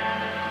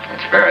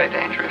 It's very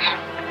dangerous.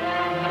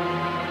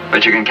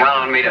 But you can count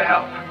on me to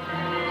help.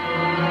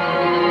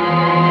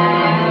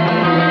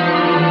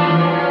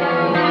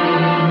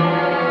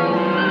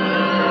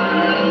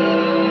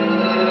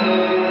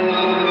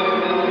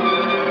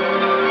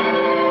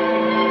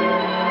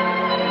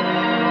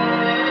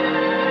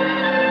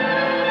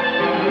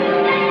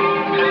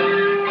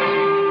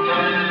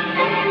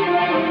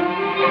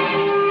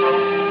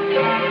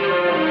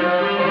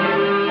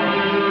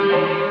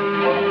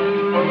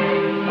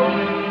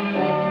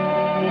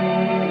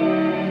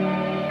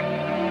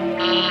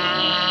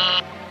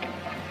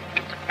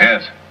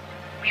 Yes.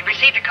 We've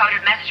received a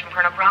coded message from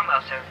Colonel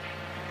Cromwell, sir.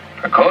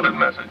 A coded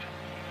message?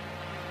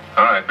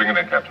 All right, bring it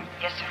in, Captain.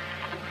 Yes, sir.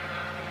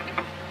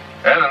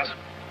 Evans,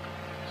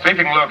 see if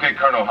you can locate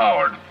Colonel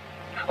Howard.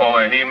 Oh,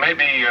 he may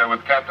be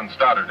with Captain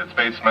Stoddard at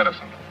Space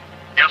Medicine.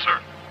 Yes, sir.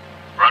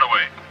 Right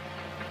away.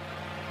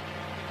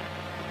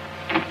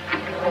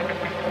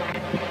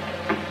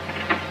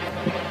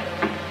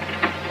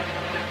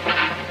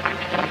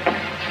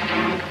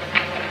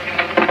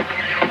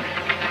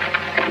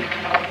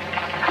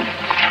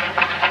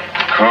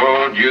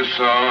 Code you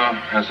saw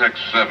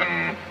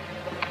SX7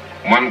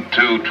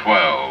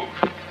 1212.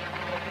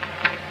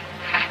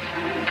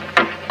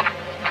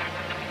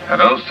 At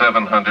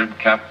 0700,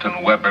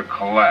 Captain Weber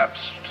collapsed.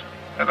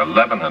 At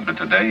 1100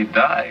 today, he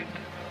died.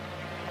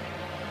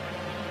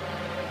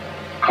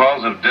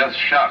 Cause of death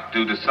shock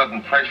due to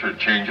sudden pressure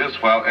changes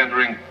while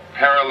entering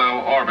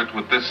parallel orbit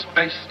with this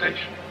space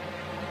station.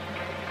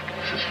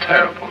 This is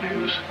terrible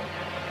news.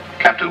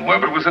 Captain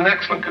Weber was in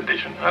excellent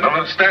condition. I don't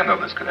understand how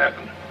this could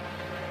happen.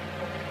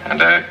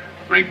 And I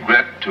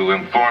regret to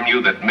inform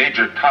you that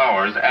Major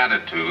Towers'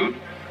 attitude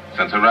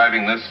since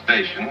arriving this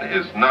station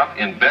is not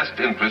in best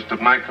interest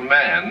of my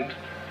command,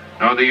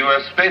 nor the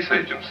U.S. Space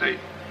Agency.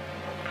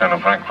 Colonel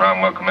Frank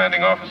Cromwell,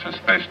 Commanding Officer,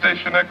 Space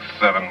Station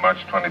X7, March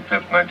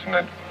 25th,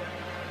 1990.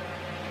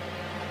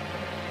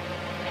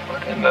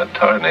 What in the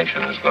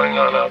tarnation is going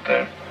on out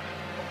there?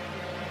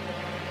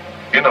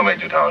 You know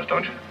Major Towers,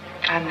 don't you?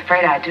 I'm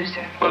afraid I do,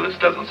 sir. Well, this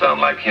doesn't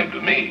sound like him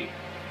to me.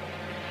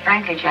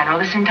 Frankly, General,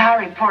 this entire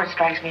report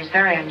strikes me as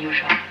very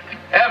unusual.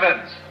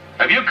 Evans,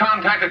 have you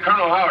contacted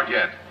Colonel Howard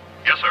yet?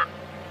 Yes, sir.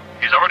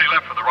 He's already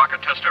left for the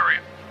rocket test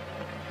area.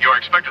 You are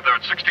expected there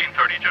at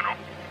 16:30, General.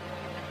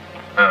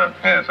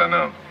 Yes, I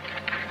know.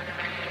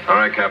 All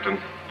right, Captain.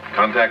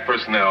 Contact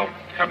personnel.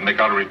 Have them make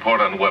out a report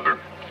on Weber.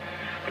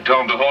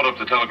 Tell him to hold up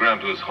the telegram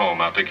to his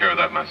home. I'll take care of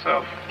that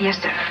myself. Yes,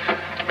 sir.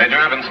 Major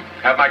Evans,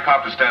 have my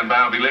copter stand by.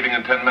 I'll be leaving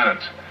in 10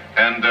 minutes.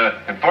 And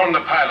inform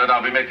the pilot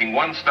I'll be making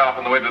one stop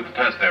on the way to the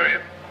test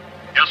area.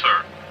 Yes,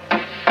 sir.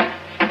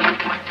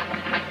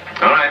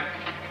 All right.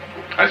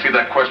 I see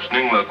that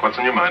questioning look. What's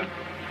on your mind?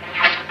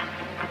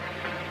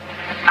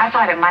 I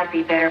thought it might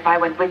be better if I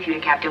went with you to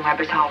Captain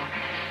Weber's home.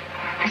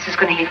 This is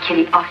going to hit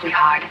Kitty awfully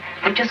hard.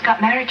 They just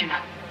got married, you know.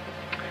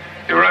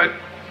 You're right.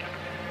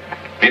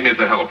 Meet me at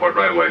the heliport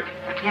right away.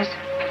 Yes, sir.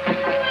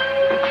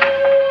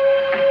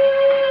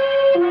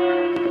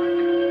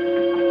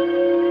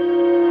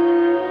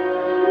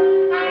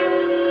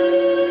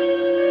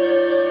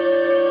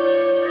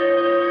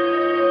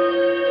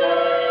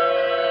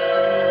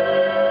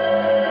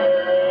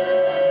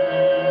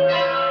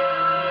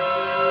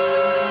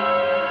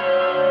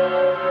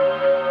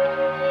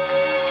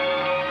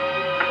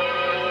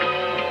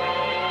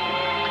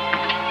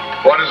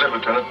 What is it,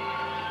 Lieutenant?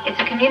 It's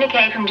a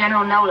communique from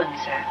General Nolan,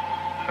 sir.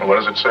 And what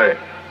does it say?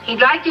 He'd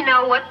like to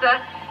know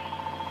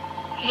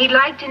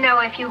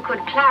if you could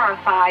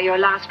clarify your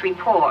last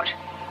report.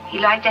 He'd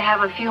like to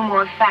have a few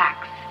more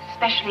facts,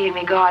 especially in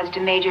regards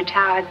to Major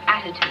Tower's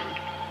attitude.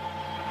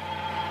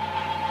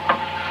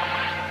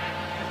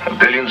 A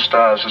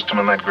billion-star system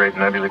in that great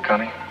nebula,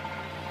 Connie.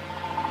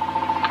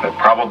 The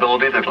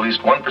probability that at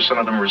least 1%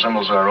 of them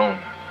resembles our own.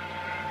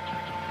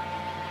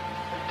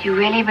 Do you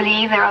really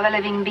believe there are other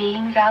living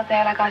beings out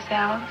there like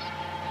ourselves?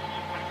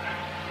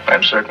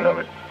 I'm certain of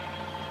it.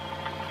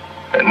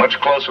 And much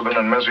closer than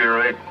in Messier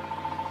 8.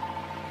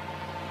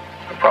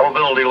 The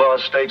probability law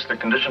states that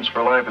conditions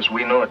for life as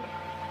we know it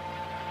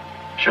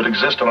should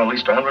exist on at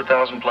least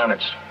 100,000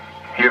 planets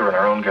here in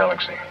our own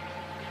galaxy.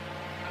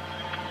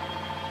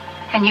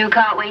 And you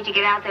can't wait to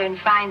get out there and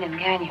find them,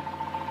 can you?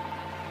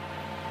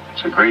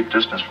 It's a great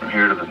distance from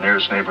here to the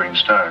nearest neighboring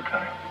star,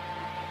 Connie.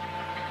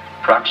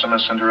 Proxima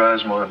Centauri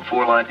is more than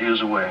 4 light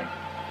years away.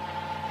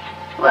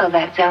 Well,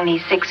 that's only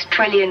 6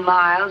 trillion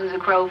miles as a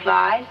crow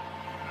flies.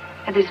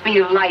 At the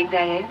speed of light,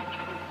 that is.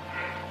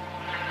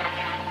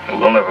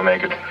 We'll never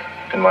make it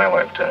in my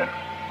lifetime.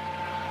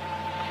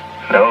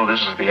 No, this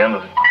is the end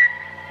of it.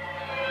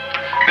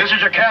 This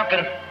is your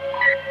captain.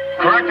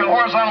 Correct the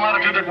horizontal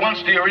latitude at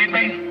once. Do you read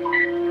me?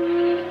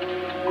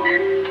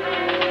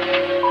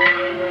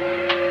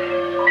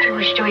 Do you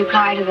wish to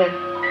reply to the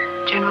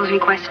General's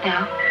request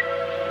now?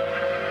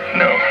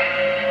 No.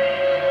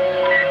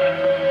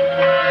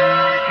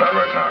 Not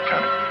right now,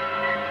 Connie.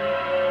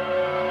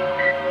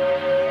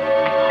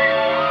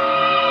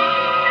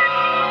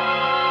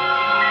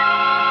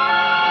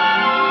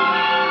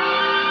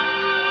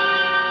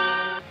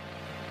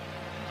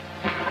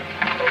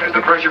 Has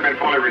the pressure been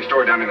fully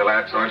restored down in the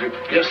lab, Sergeant?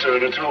 Yes, sir,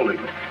 and it's holding.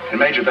 And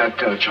Major, that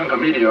chunk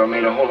of meteor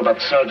made a hole about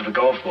the size of a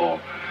golf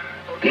ball.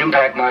 The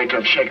impact might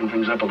have shaken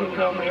things up a little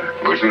down there.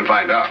 We'll soon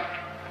find out.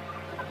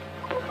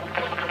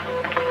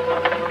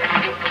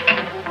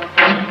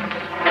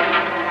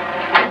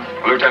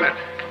 Lieutenant,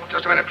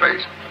 just a minute,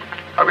 please.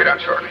 I'll be down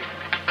shortly.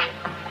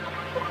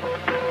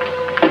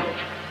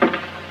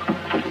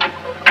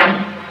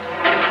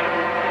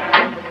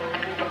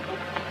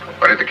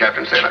 What did the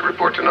captain say in that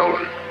report to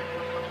Nolan?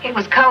 It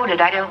was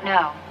coded. I don't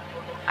know.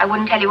 I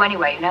wouldn't tell you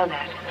anyway. You know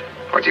that.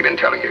 What's he been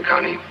telling you,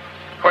 Connie?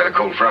 Why the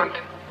cold front?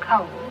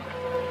 Cold?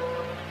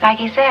 Like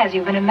he says,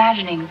 you've been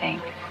imagining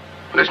things.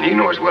 Listen, you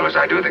know as well as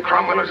I do that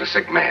Cromwell is a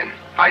sick man.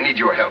 I need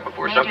your help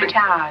before Major something...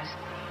 Towers.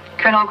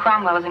 Colonel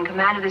Cromwell is in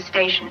command of the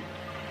station.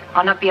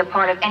 I'll not be a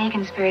part of any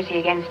conspiracy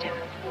against him.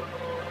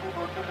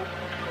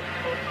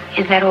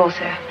 Is that all,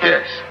 sir?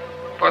 Yes,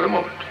 for the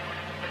moment.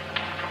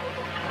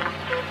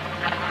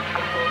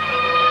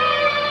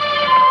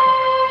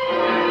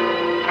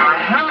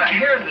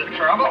 Here's the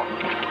trouble.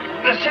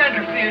 The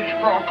centrifuge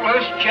broke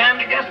loose,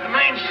 jammed against the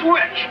main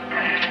switch.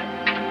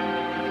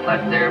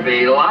 Let there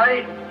be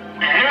light,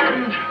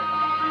 and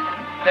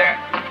there.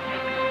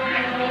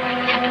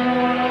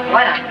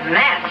 What a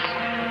mess.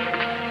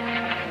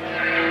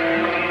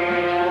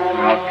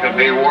 Well, it could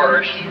be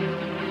worse.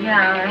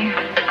 Yeah,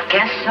 I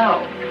guess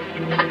so.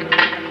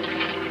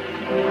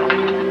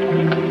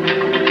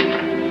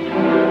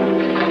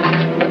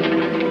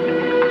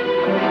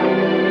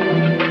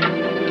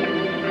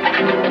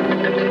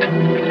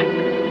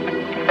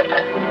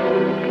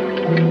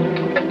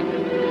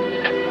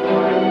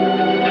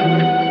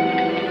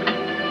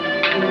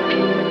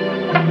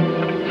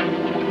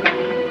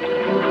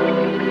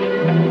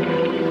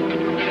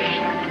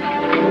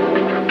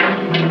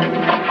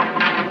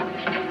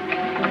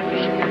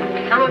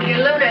 Some of your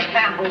lunar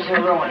samples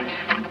are ruined.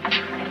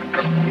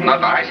 Not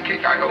the ice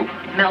cake, I hope.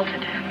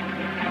 Melted.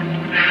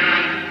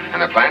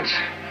 And the plants?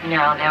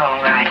 No, they're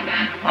all right.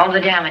 All the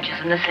damage is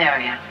in this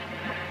area.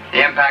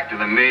 The impact of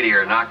the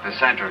meteor knocked the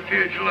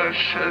centrifuge loose.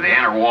 The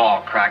inner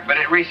wall cracked, but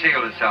it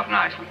resealed itself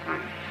nicely.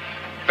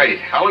 Faith,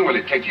 how long will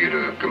it take you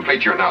to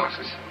complete your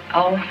analysis?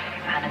 Oh,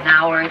 about an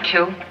hour or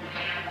two.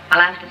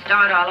 I'll have to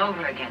start all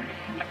over again.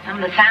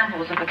 Some of the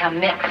samples have become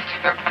mixed.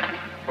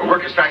 Well,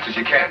 work as fast as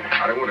you can.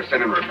 I don't want to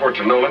send in a report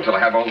to Nolan until I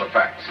have all the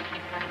facts.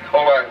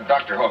 Oh,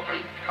 Dr.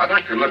 Hoffman, I'd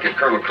like to look at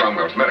Colonel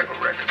Cromwell's medical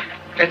record.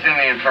 It's in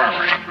the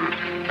infirmary.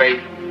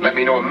 Faith, let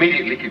me know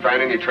immediately if you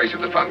find any trace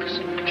of the fungus.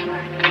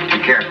 Be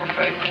careful,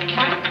 Faith.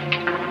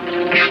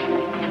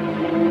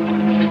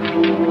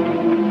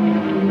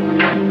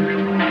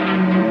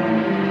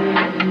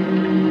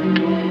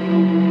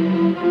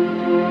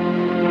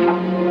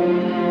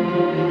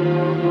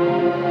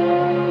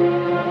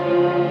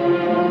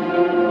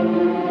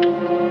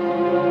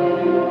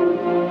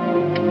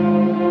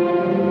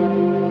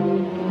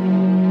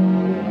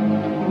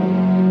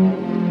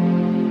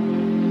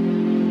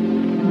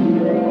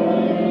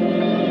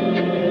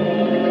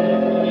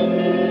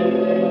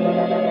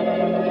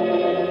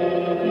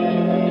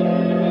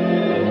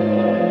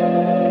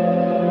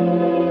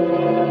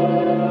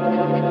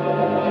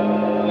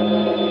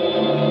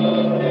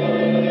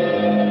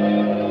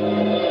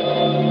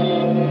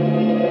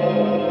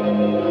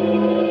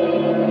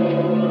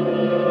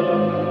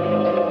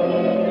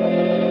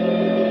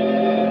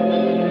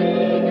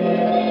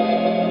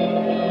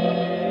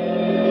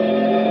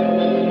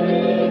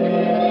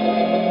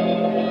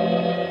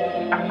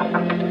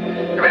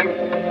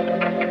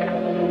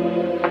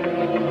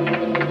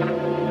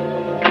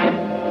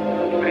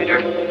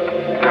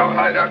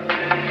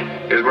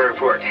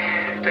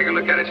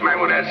 Management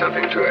might want to add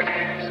something to it.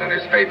 As soon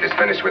as Faith is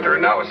finished with her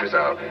analysis,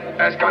 I'll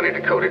ask Connie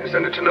to code it and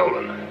send it to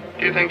Nolan.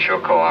 Do you think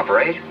she'll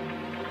cooperate?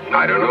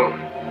 I don't know.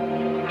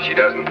 If she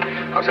doesn't,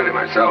 I'll send it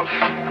myself.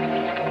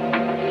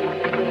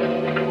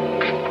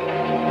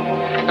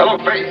 Hello,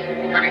 Faith.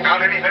 Have you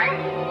found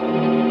anything?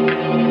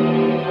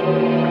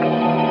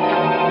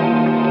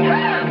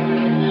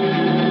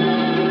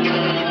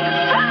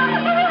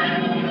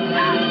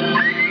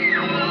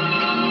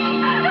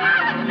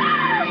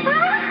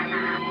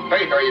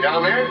 Faith, are you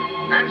down there?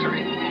 Answer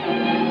me.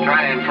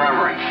 Try the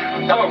infirmary.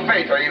 Hello,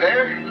 Faith, are you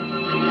there?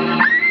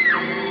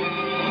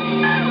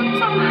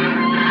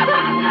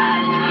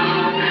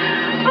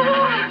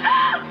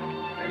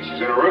 Maybe she's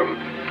in her room.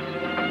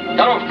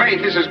 Hello,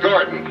 Faith, this is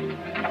Gordon.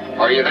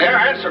 Are you there?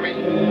 Answer me.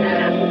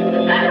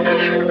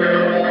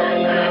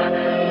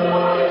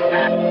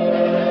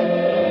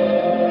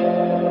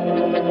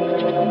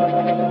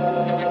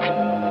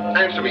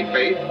 Answer me,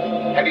 Faith.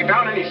 Have you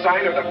found any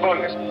sign of the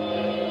fungus?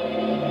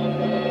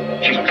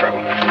 She's in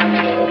trouble.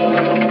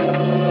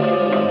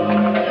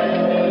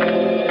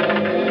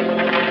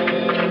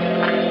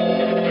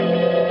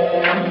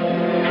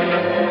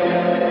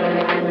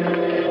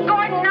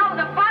 Gordon, no,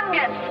 the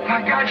fungus.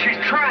 My God, she's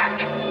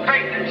trapped.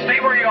 Faith, stay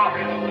where you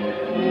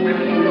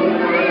are.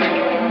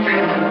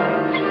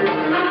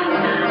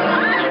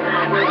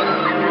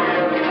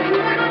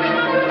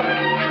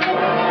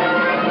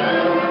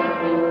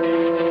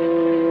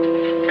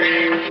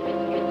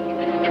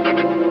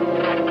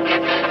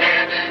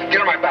 Get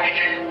on my back.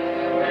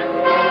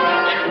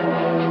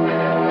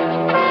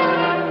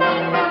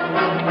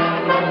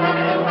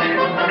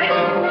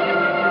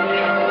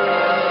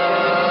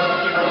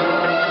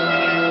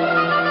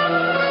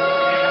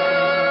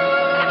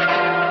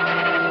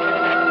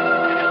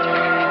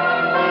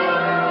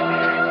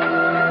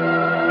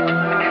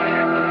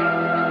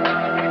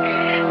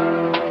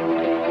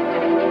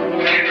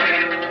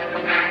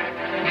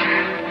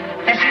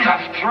 This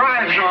stuff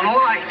thrives on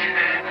light.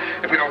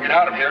 If we don't get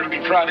out of here, it'll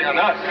be thriving on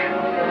us.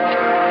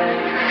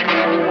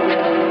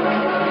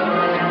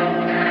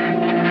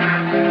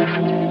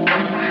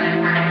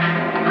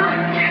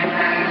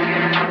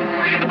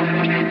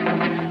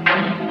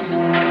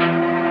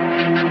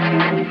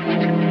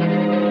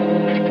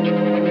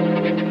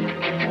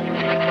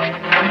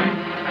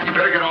 You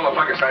better get all the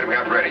fungicide we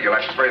have ready. You'll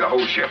have to spray the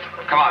whole ship.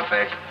 Come on,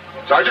 Faith.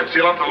 Sergeant,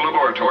 seal up the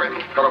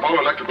laboratorium. Cut off all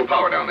electrical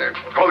power down there.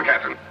 Call the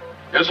captain.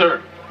 Yes,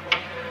 sir.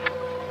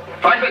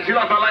 I said seal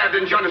up the lab,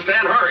 didn't you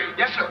understand? Hurry.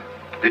 Yes, sir.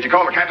 Did you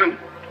call the captain?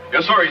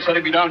 Yes, sir. He said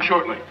he'd be down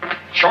shortly.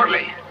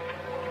 Shortly.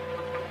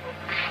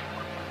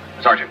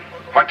 Sergeant,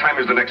 what time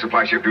is the next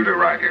supply ship due to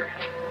arrive here?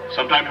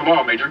 Sometime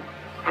tomorrow, Major.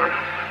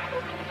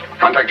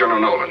 Contact General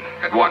Nolan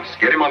at once.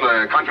 Get him on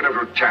the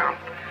confidential channel.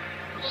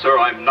 Sir,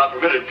 I'm not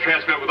permitted to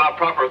transmit without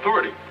proper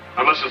authority,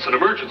 unless it's an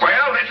emergency.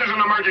 Well, this is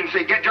an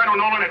emergency. Get General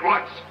Nolan at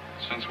once.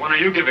 Since when are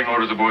you giving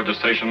orders aboard the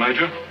station,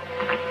 Major?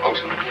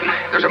 Olson,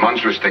 there's a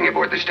monstrous thing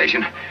aboard this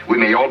station. We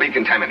may all be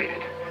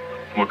contaminated.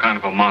 What kind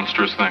of a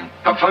monstrous thing?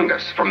 A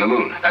fungus from the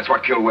moon. That's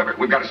what killed Weber.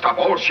 We've got to stop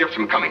all ships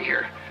from coming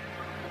here.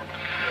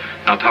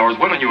 Now, Towers,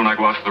 why don't you and I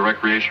go out to the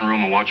recreation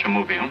room and watch a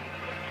movie, huh?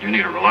 You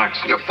need to relax.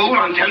 You fool,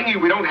 I'm telling you,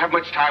 we don't have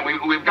much time.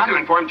 We've got to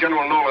inform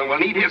General Nolan. We'll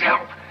need his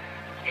help.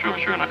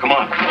 Sure. Now, come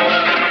on.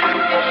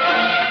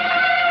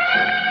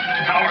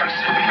 Towers.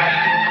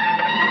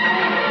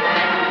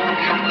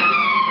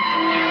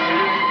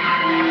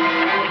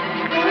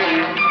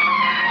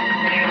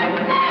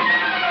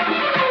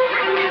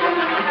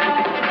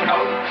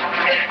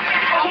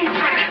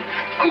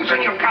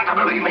 Olson, you've got to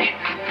believe me.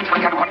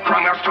 Forget what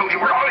Cromwell's told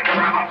you. We're all in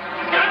trouble.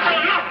 That's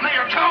enough,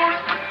 Mayor Towers.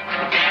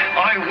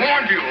 I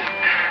warned you.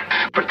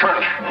 But,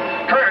 Colonel,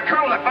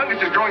 the fungus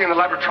is growing in the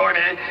laboratory.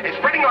 It's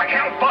spreading like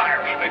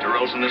hellfire. Major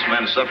Olson, this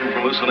man is suffering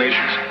from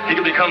hallucinations. He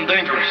could become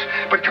dangerous.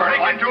 But,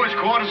 Colonel, Take him to his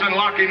quarters and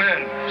lock him in.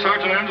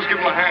 Sergeant Andrews,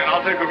 give him a hand.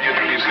 I'll take over your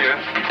duties here.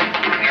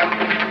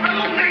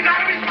 He's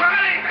out of his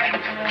mind.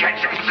 Can't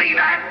you see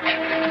that?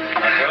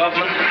 Dr.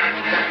 Hoffman,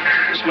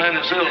 this man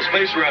is ill.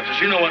 Space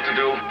Raptors, you know what to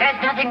do.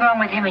 There's nothing wrong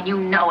with him, and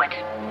you know it.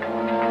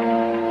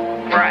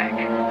 Frank,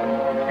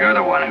 you're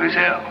the one who's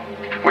ill.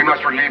 We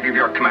must relieve you of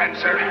your command,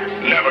 sir.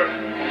 Never.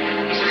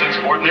 This is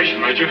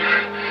insubordination, Major.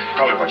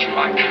 Call it what you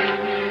like.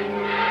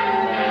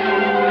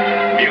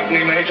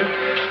 Mutiny, Major?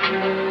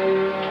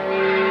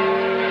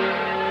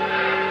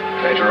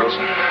 Major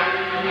Olson,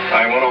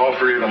 I want all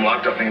three of them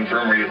locked up in the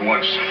infirmary at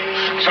once.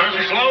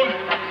 Sergeant Sloan?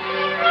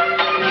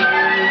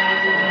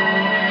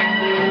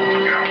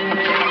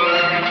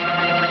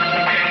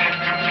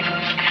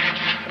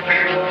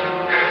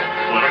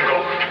 Let him go.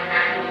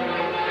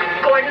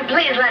 Gordon,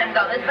 please let him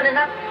go. There's been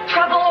enough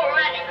trouble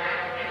already.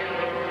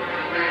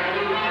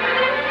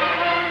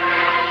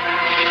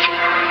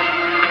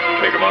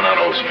 Take him on out,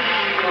 Olson.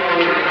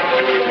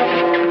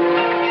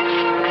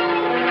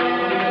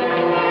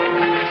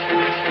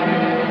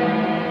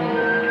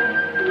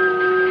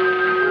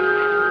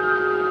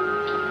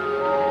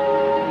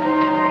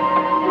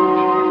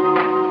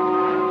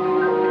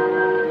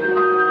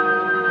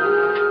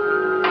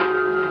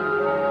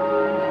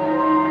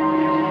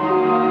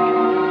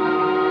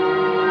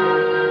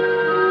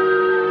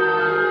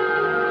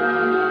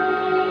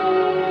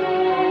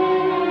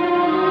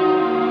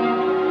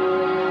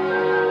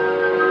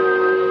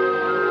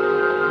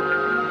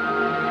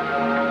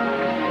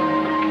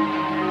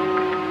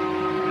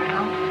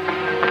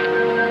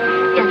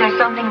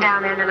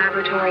 there in the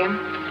laboratorium.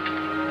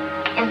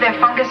 Is there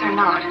fungus or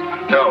not?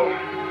 No.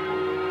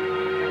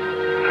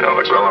 No,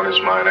 it's well on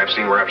his mind. I've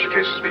seen rapture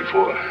cases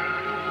before.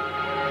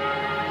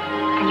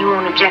 And you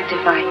won't object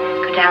if I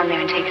go down there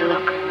and take a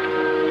look.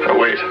 Now,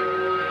 wait.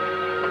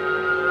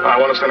 I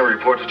want to send a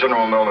report to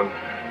General Nolan.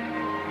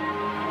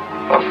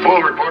 A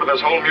full report of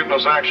this whole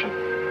mutinous action.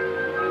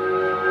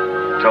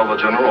 Tell the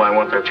General I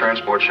want their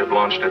transport ship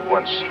launched at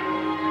once.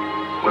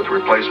 With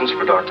replacements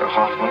for Dr.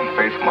 Hoffman,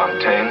 Faith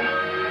Montaigne,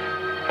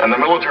 and the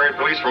military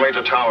police for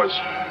Major Towers.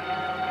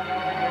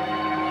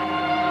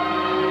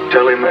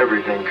 Tell him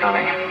everything,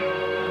 Connie.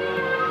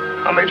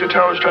 How Major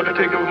Towers tried to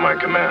take over my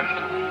command.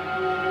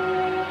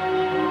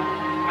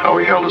 How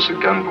he held us at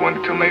gunpoint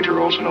until Major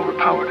Olson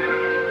overpowered him.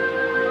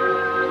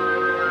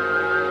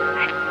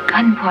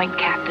 Gunpoint,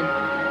 Captain.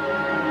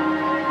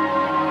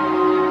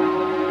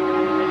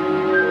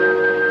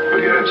 Oh,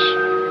 yes.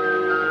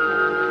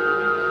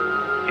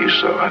 You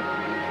saw it.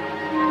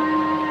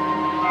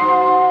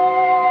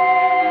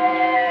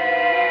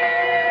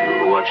 You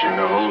were watching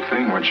the whole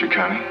thing, weren't you,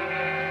 Connie?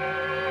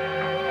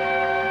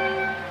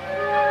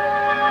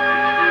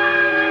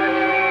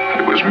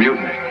 It was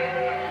mutiny.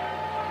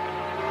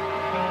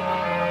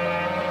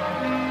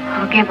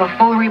 I'll give a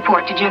full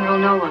report to General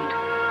Noland.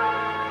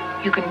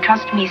 You can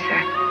trust me,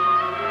 sir.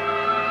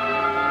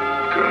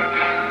 Good.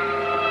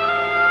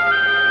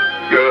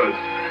 Good.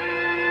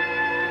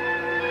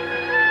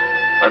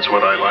 That's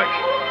what I like.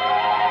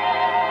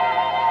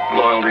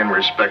 Loyalty and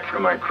respect for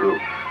my crew.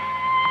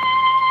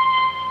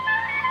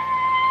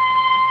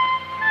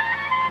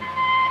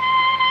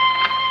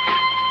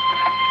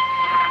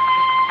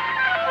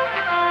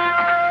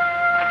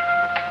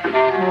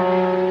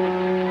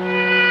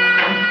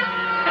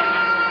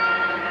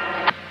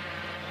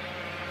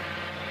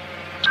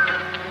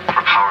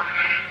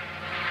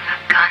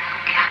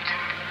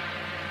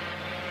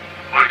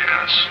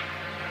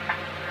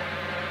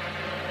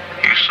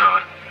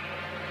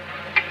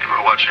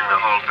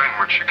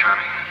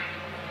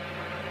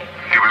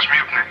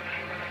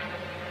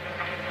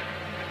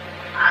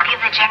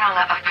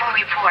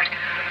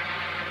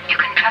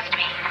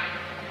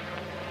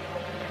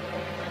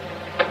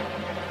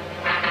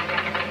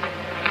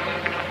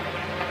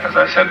 As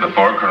I said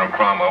before, Colonel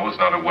Cromwell was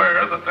not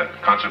aware that the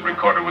concert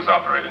recorder was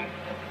operating.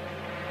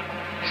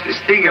 It's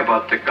this thing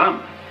about the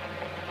gun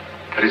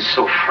that is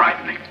so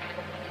frightening.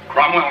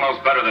 Cromwell knows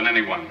better than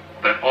anyone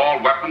that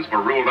all weapons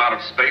were ruled out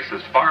of space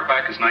as far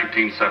back as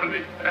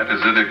 1970. That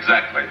is it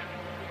exactly.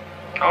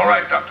 All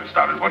right, Dr.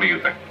 Stoddard, what do you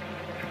think?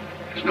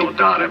 There's no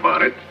doubt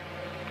about it.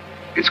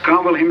 It's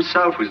Cromwell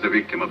himself who's the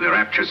victim of the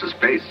raptures of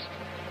space.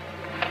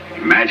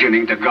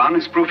 Imagining the gun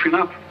is proof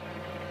enough.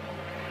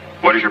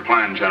 What is your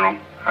plan, General?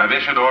 I've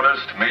issued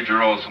orders to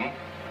Major Olson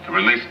to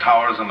release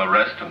Towers and the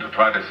rest and to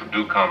try to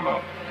subdue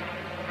Combo.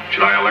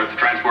 Should I alert the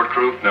transport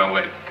crew? No,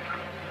 wait.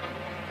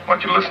 I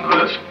want you to listen to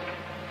this.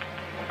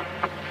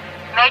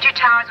 Major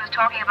Towers was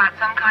talking about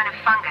some kind of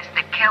fungus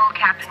that killed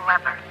Captain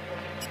Weber.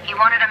 He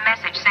wanted a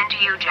message sent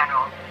to you,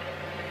 General,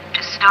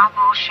 to stop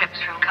all ships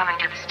from coming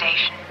to the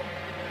station.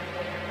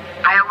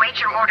 I await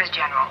your orders,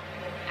 General.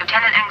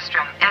 Lieutenant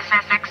Engstrom,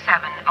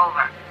 SSX-7,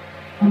 over.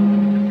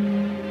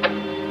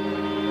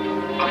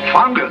 A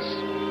fungus?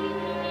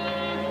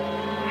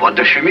 What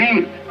does she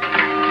mean?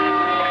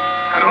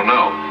 I don't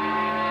know.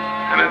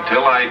 And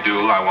until I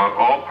do, I want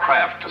all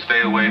craft to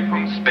stay away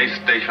from Space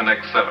Station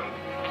X7.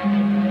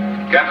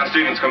 Captain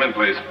Stevens, come in,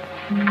 please.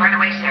 Right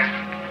away, sir.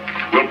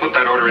 We'll put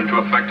that order into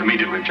effect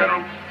immediately,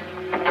 General.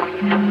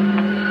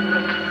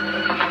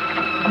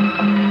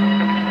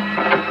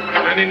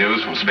 Any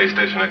news from Space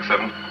Station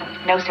X7?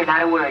 No, sir,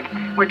 not a word.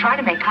 We're trying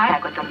to make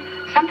contact with them.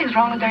 Something's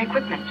wrong with their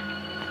equipment.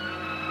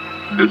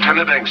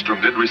 Lieutenant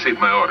Engstrom did receive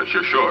my orders,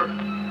 you're sure?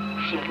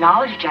 She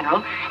acknowledged,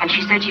 General, and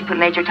she said she'd put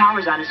Major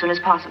Towers on as soon as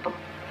possible.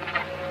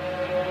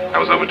 That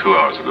was over 2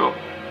 hours ago.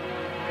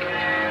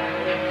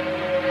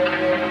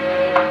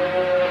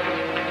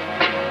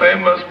 They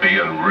must be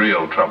in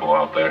real trouble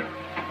out there.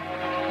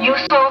 You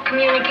saw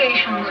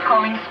communications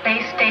calling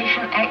Space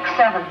Station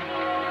X7.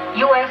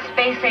 U.S.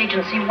 Space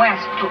Agency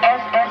West to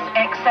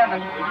SSX-7.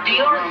 Do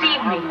you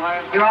receive me?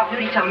 You're off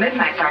duty till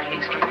midnight,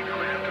 Sergeant Engstrom.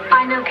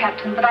 I know,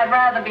 Captain, but I'd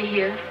rather be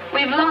here.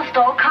 We've lost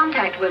all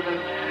contact with them.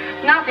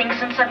 Nothing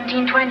since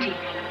 1720.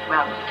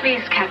 Well,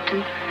 please,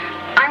 Captain.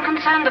 I'm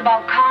concerned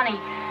about Connie.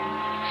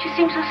 She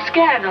seems so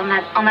scared on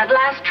that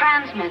last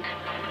transmit.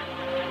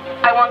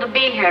 I want to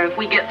be here if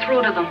we get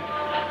through to them.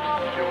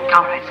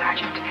 All right,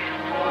 Sergeant.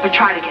 We'll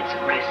try to get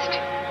some rest.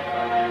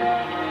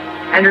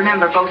 And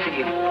remember, both of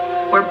you,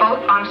 we're both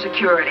on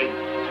security.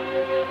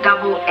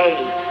 Double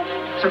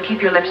A. So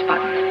keep your lips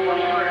buttoned.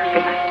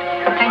 Good night.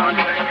 Thank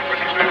you.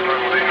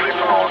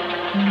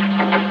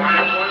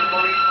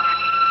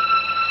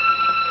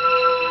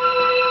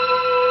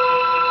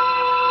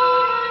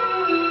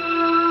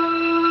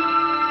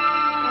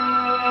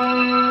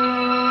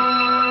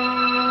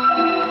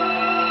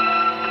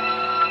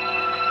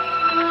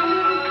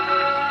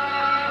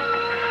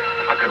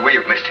 How could we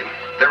have missed him?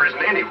 There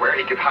isn't anywhere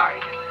he could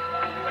hide.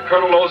 The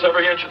colonel knows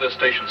every inch of this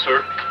station,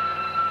 sir.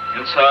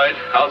 Inside,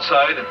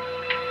 outside, and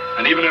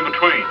and even in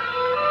between.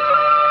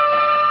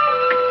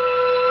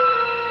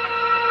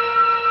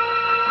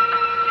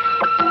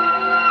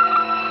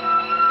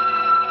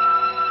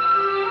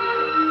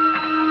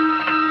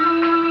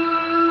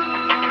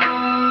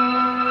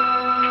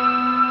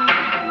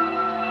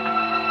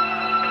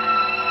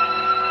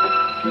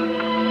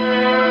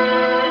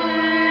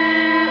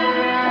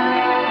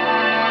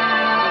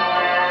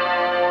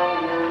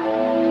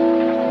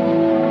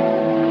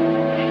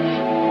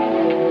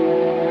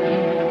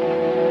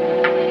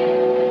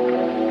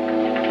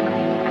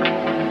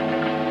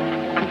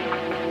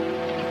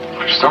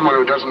 Someone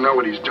who doesn't know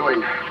what he's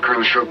doing.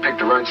 Colonel sure picked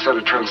the right set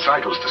of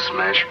tricycles to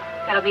smash.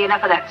 That'll be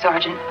enough of that,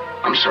 Sergeant.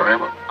 I'm sorry,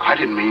 I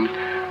didn't mean.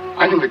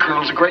 I think the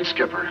Colonel's a great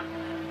skipper.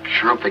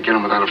 Sure hope they get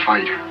him without a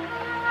fight.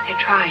 They're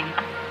trying.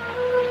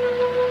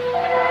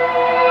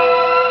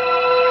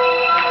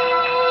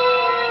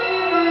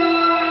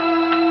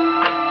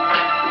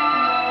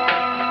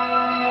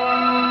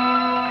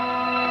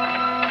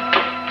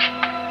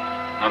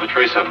 Now to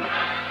trace 7.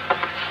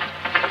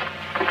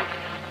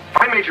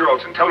 Find Major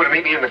Olson. Tell him to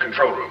meet me in the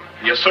control room.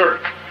 Yes, sir.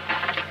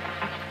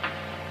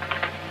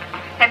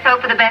 Let's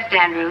hope for the best,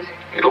 Andrews.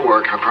 It'll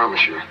work, I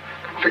promise you.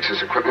 Fix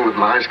his equipment with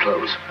my eyes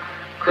closed.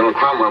 Colonel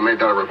Cromwell made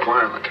that a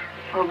requirement.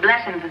 Well,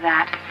 bless him for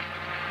that.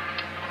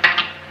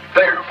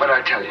 There, what'd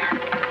I tell you?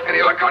 Any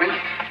luck on him?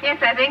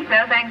 Yes, I think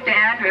so, thanks to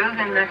Andrews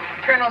and the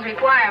Colonel's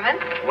requirement.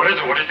 What is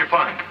it? What did you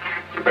find?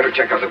 You better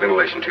check out the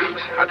ventilation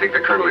tubes. I think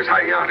the Colonel is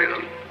hiding out in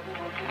them.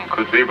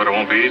 Could be, but it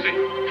won't be easy.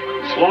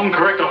 Sloan,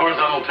 correct the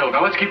horizontal tilt.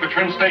 Now let's keep the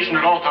trim station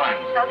at all times.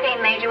 Okay,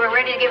 Major, we're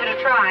ready to give it a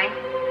try.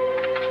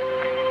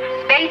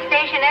 Space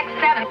Station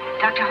X7.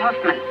 Dr.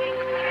 Hoffman.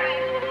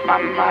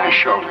 My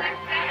shoulder.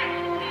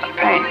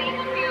 Pain.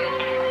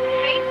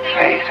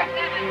 Faith.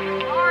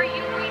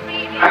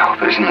 I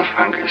hope it isn't the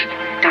fungus.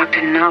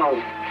 Doctor, no.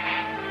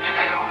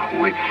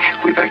 We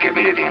better get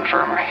me to the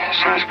infirmary as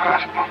soon as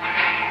possible.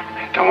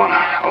 Don't want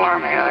to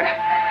alarm the others.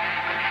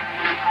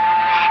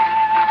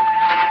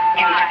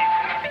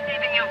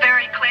 Receiving you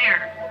very clear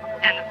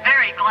and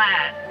very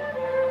glad.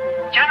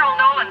 General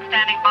Nolan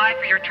standing by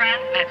for your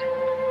transmit.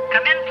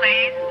 Come in,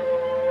 please.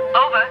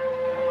 Over.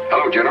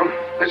 Hello, General.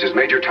 This is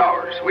Major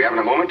Towers. We haven't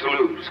a moment to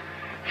lose.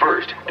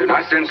 First, do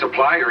not send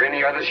supply or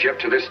any other ship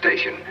to this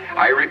station.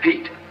 I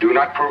repeat, do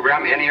not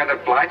program any other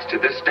flights to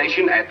this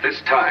station at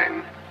this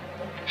time.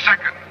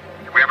 Second,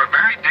 we have a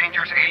very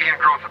dangerous alien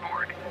growth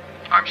aboard.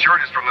 I'm sure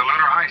it is from the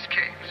lunar ice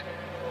caves.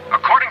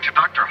 According to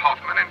Dr.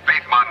 Hoffman and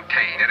Faith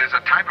Montaigne, it is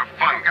a type of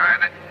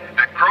fungi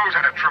that grows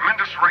at a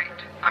tremendous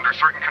rate under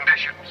certain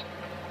conditions.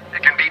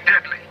 It can be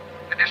deadly.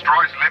 It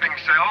destroys living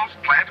cells,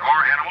 plant or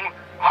animal,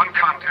 on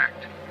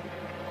contact.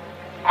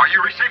 Are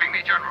you receiving me,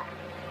 General?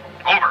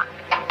 Over.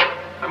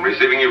 I'm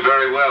receiving you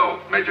very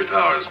well, Major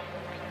Towers.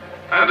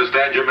 I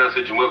understand your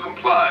message and will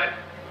comply.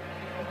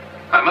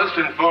 I must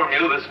inform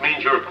you this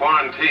means you're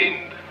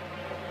quarantined.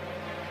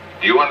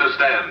 Do you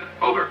understand?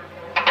 Over.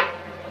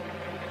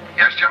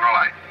 Yes,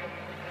 General,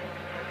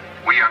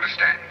 we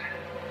understand.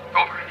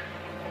 Over.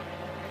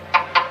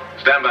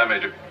 Stand by,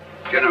 Major.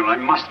 General, I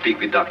must speak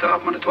with Dr.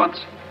 Hoffman at once.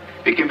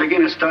 We can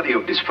begin a study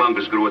of this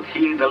fungus growth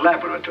here in the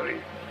laboratory.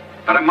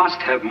 But I must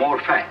have more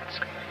facts.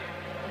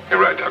 You're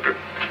right, Doctor.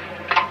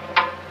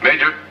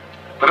 Major,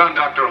 put on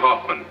Dr.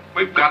 Hoffman.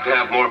 We've got to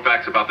have more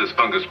facts about this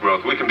fungus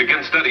growth. We can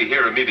begin study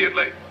here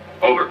immediately.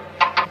 Over.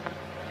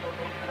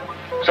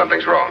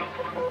 Something's wrong.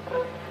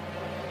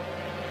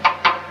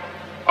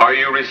 Are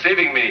you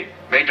receiving me,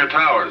 Major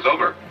Towers?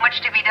 Over.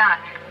 Much to be done.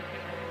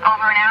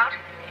 Over and out.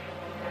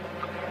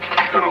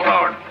 Colonel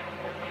Howard,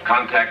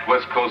 contact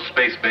West Coast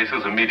space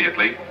bases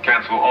immediately.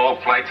 Cancel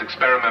all flights,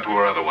 experimental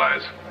or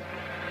otherwise.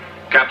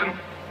 Captain,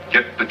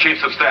 get the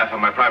chiefs of staff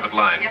on my private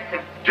line. Yes,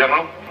 sir.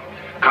 General,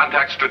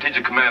 contact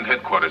Strategic Command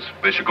Headquarters.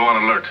 They should go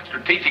on alert.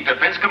 Strategic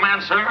Defense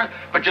Command, sir?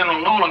 But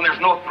General Nolan, there's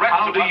no threat.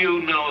 How do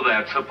you know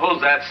that?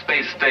 Suppose that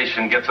space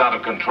station gets out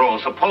of control.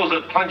 Suppose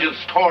it plunges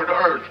toward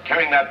Earth,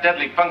 carrying that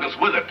deadly fungus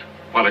with it.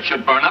 Well, it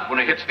should burn up when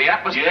it hits the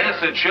atmosphere.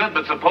 Yes, it should,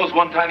 but suppose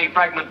one tiny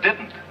fragment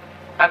didn't.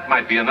 That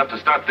might be enough to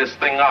start this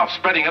thing off,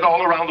 spreading it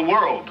all around the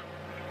world.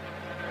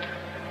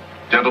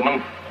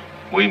 Gentlemen,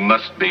 we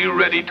must be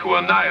ready to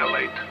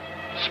annihilate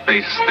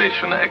Space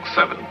Station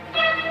X7,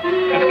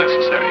 if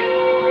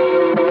necessary.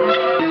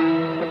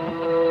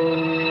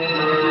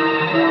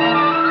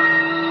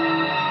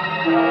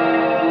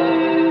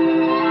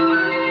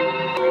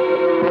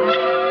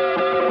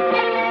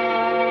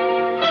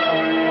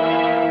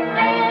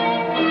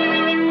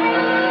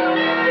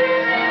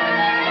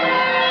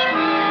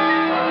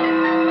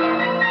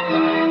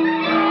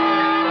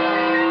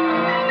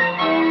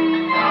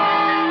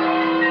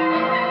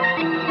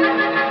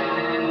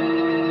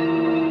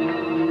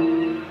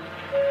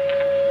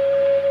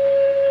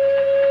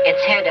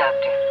 It's here,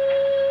 Doctor.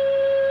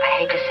 I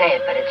hate to say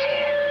it, but it's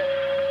here.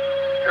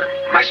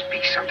 There must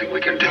be something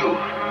we can do.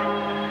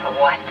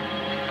 What?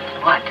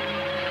 What?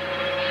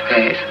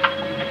 Faith.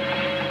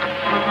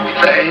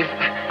 Faith.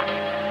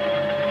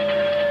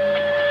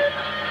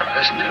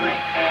 Listen to me.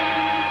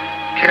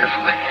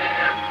 Carefully.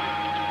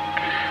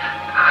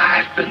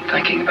 I've been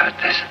thinking about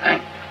this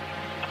thing.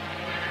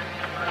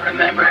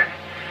 Remember?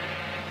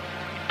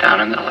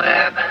 Down in the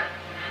lab.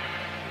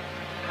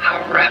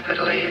 How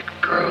rapidly it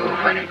grew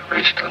when it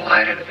reached the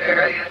lighted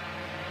area.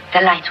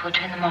 The lights, we'll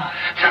turn them off.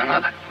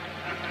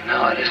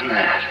 No, it isn't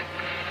that.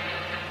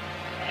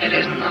 It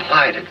isn't the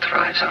light it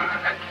thrives on.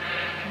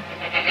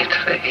 It's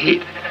the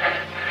heat.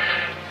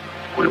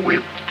 We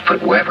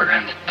put Weber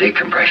in the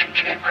decompression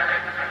chamber.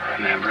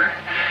 Remember?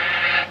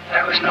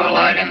 There was no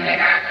light in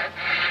there.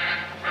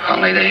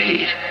 Only the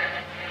heat.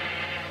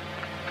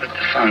 But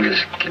the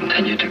fungus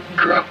continued to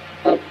grow.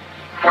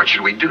 What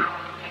should we do?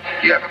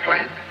 You have a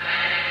plan?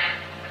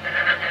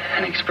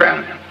 An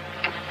experiment.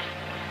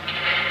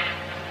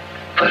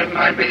 But it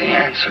might be the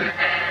answer.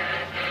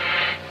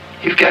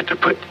 You've got to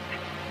put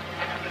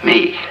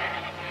me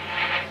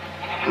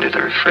into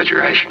the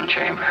refrigeration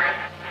chamber.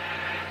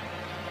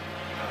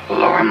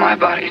 Lower my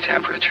body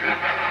temperature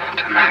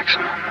to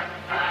maximum.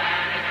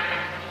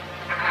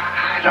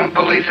 I don't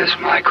believe this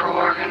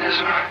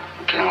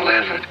microorganism can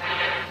live at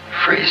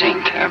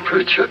freezing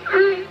temperature.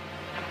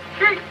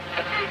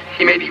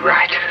 He may be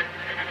right.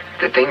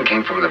 The thing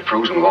came from the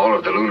frozen wall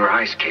of the lunar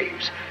ice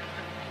caves.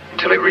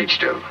 Until it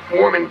reached a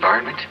warm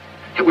environment,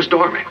 it was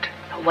dormant.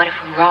 But what if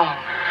we're wrong?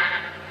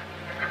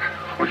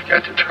 We've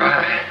got to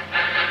try.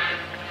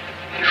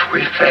 If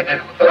we fail...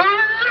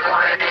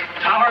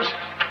 Towers,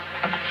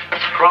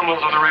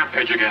 Cromwell's on a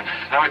rampage again.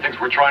 Now he thinks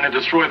we're trying to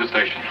destroy the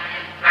station.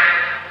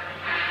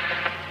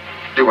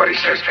 Do what he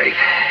says, Faith.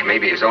 It may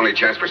be his only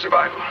chance for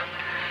survival.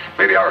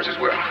 Maybe ours as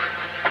well.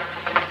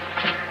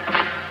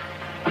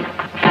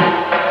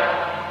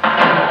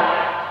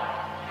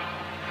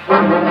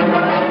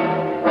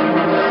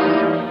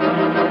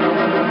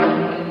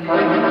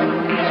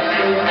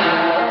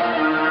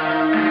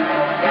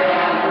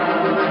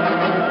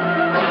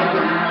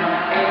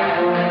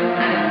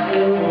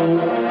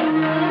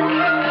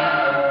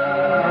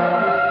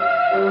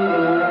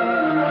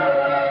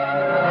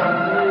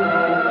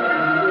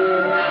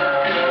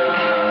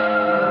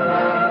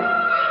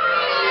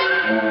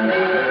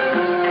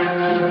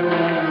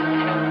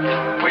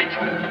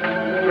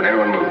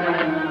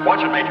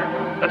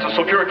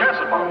 Sulfuric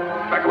acid bomb.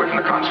 Back away from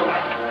the console.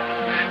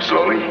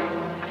 Slowly.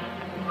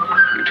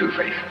 You too,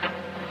 Faith.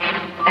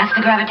 That's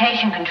the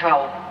gravitation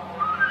control.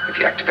 If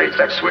he activates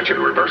that switch,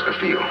 it'll reverse the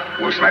field.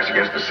 We'll smash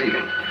against the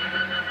ceiling.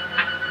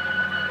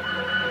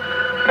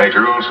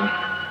 Major Olson,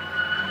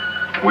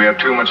 we have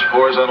too much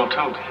horizontal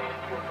tilt.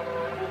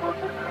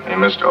 You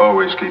must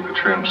always keep a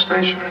trim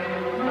station.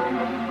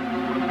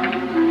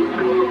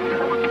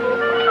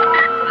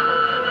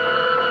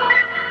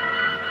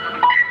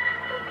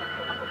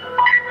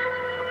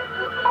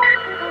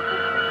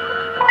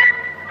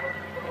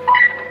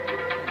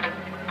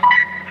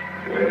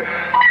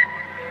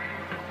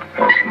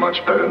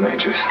 Much better,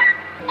 Major.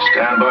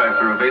 Stand by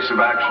for evasive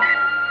action.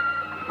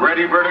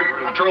 Ready,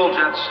 vertical control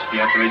jets. He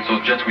activates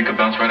those jets, we could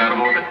bounce right out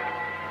of orbit.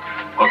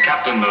 Well,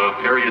 Captain,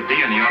 the area D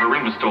in the outer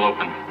rim is still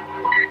open.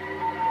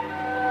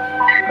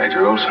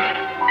 Major Olson,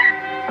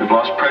 we've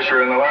lost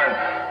pressure in the lab.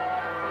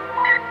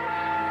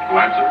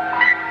 Lab, sir?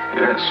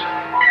 Yes.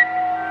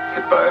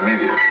 Hit by a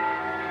meteor.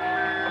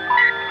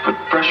 Put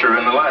pressure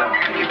in the lab.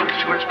 If you put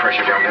too much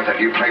pressure down there,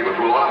 that new plate will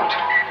roll out.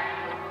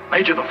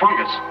 Major, the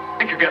fungus.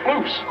 It could get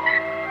loose.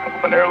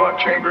 Open airlock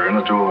chamber in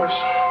the doors.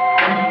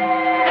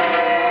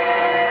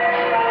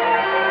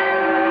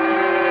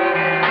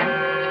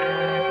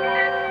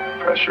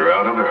 Pressure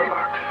out of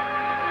airlock.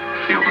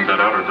 If he opens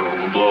that outer door,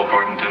 we'll blow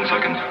apart in 10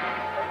 seconds.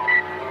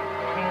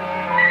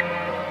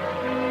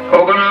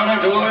 Open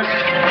outer doors.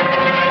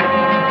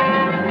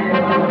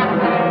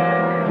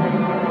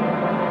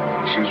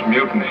 This is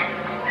mutiny.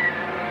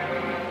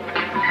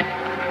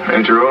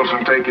 Major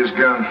Olson, take his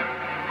gun.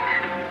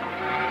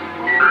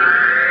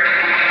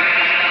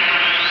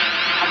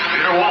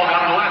 The wall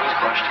down in the lab is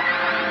crushed.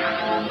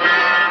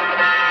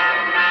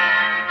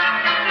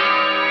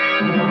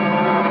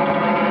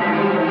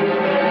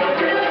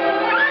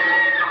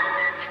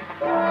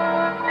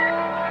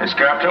 It's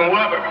Captain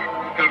Weber.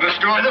 He'll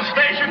destroy the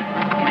station.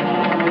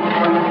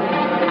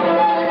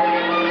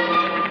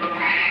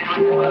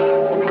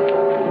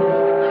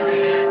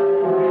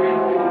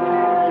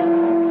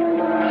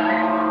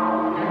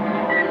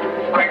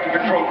 Quick, the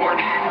control board.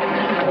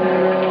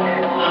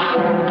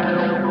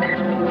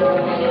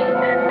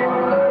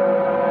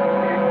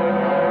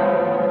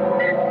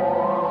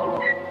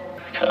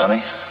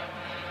 Connie,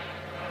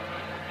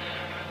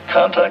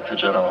 contact the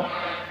general.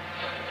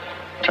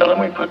 Tell him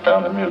we put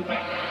down the mutiny.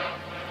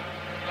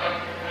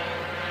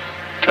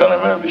 Tell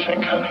him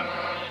everything, Connie.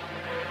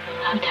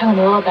 I'll tell him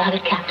all about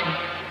it, Captain.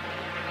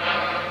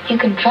 You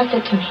can trust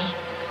it to me.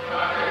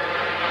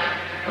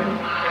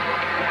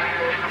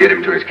 Get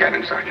him to his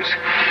cabin, Sergeant.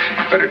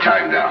 Better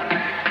tie him down.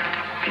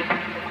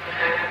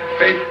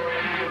 Faith,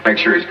 make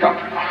sure he's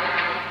comfortable.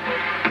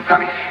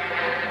 Connie.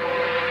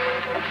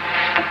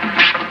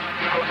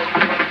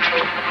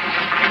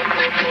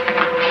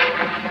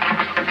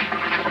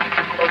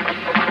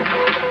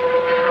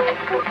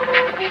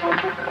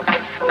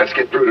 Let's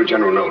get through to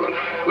General Nolan.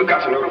 We've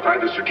got to notify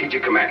the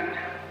Strategic Command.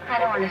 I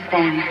don't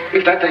understand.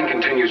 If that thing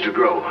continues to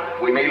grow,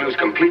 we may lose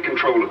complete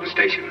control of the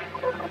station.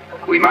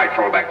 We might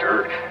fall back to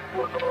Earth.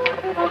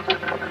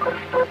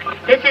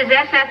 This is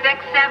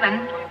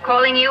SSX-7,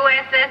 calling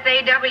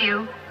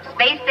USSAW,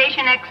 Space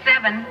Station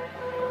X-7,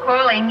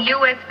 calling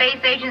U.S.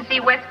 Space Agency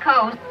West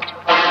Coast.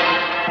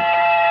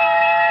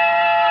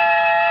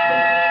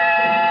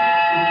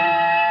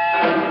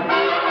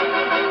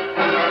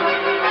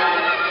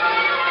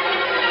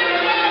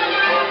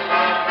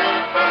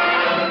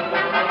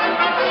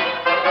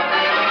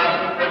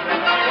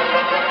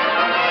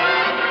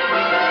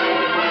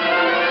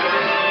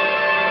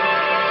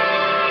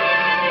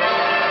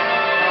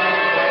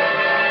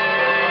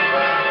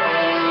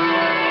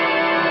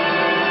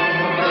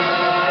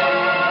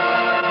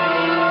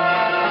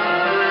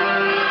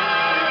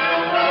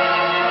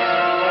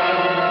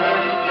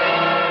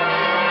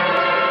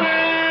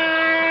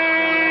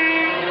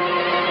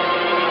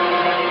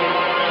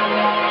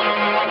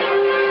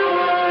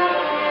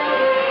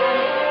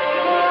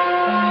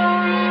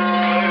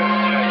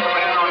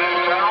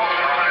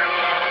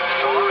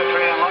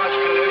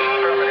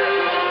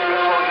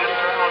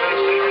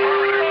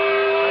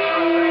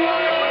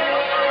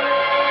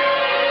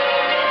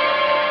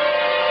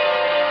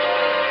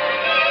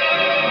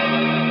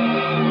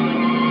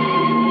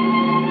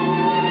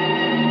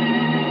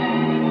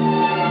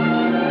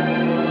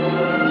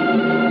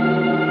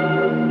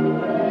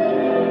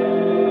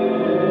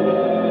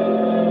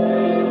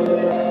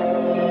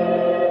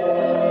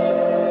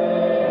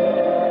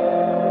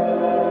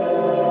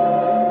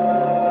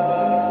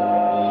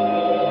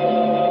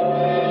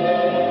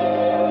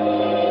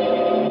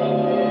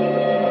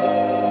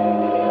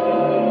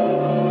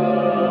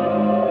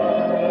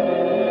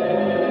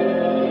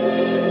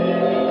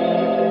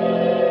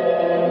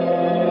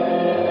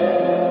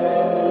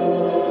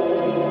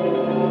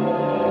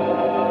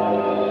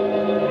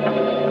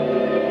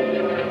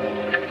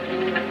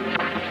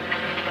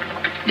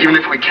 Even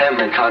if we can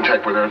make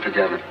contact with Earth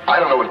again, I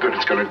don't know what good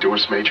it's going to do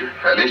us, Major.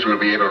 At least we'll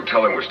be able to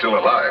tell them we're still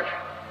alive.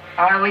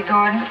 Are we,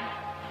 Gordon?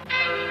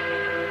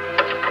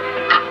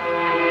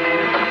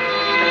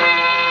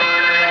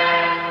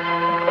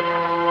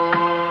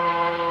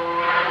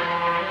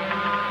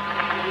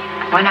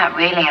 We're not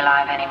really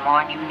alive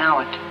anymore, and you know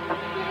it.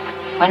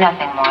 We're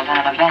nothing more than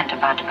an event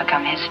about to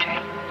become history.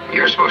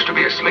 You're supposed to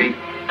be asleep.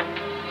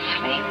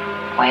 Sleep,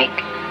 wake.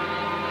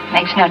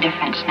 Makes no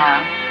difference now.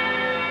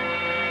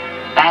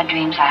 Bad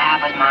dreams I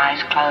have with my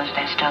eyes closed,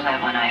 they're still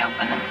there when I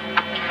open them.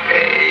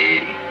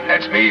 Hey,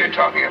 that's me you're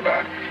talking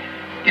about.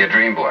 Your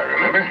dream boy,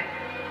 remember?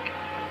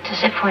 It's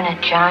as if we're in a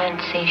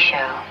giant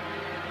seashell,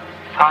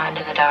 far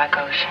into the dark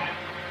ocean,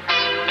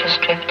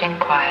 just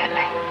drifting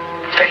quietly.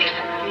 Faith.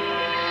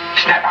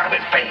 Snap out of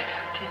it, Faith.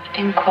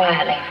 Drifting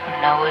quietly from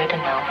nowhere to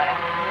nowhere.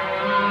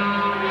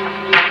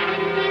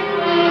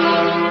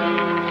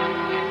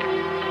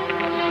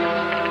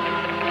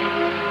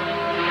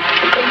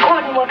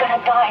 Gordon, we're gonna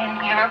die in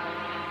here.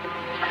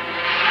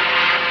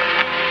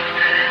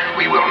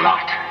 We will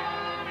not.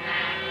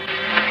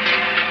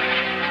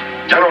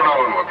 General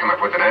Nolan will come up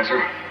with an answer,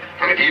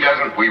 and if he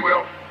doesn't, we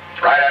will.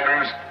 Right,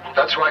 Andrews?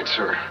 That's right,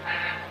 sir.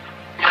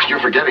 You're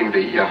forgetting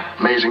the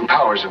amazing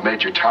powers of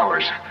Major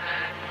Towers.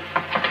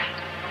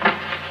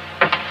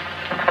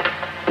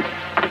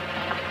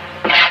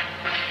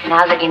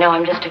 Now that you know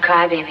I'm just a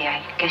crybaby,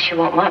 I guess you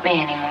won't want me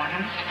anymore,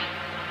 huh?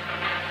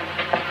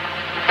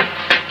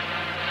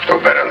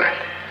 Don't bet on that.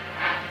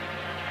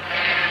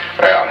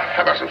 Well,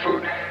 how about some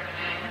food?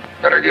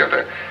 Better give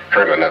the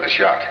Colonel another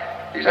shot.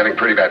 He's having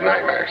pretty bad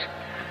nightmares.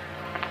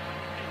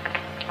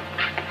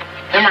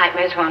 The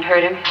nightmares won't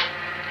hurt him.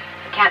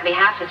 It can't be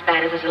half as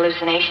bad as his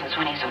hallucinations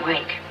when he's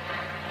awake.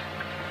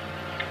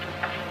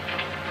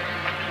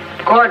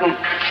 Gordon,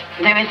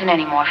 there isn't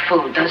any more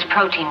food. Those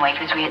protein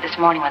wafers we had this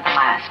morning were the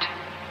last.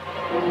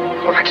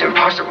 Well, that's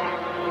impossible.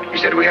 You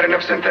said we had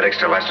enough synthetics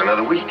to last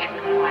another week.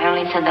 I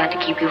only said that to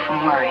keep you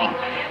from worrying.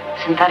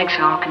 Synthetics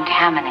are all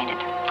contaminated.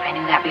 I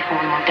knew that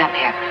before we moved up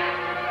here.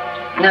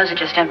 And those are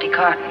just empty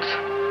cartons.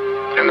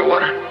 And the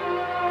water?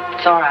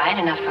 It's all right,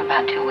 enough for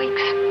about 2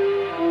 weeks.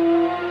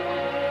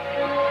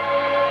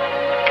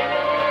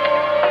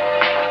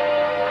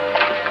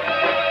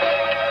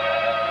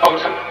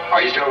 Olson,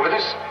 are you still with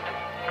us?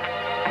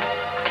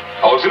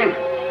 Olson?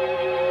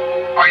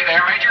 Are you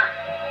there, Major?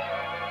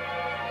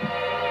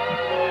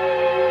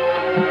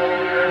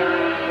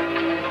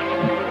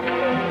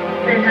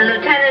 This is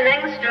Lieutenant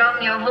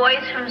Engstrom, your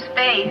voice from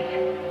space.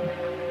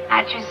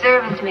 At your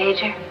service,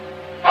 Major.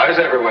 How's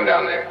everyone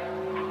down there?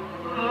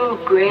 Oh,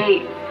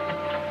 great.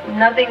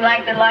 Nothing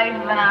like the life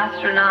of an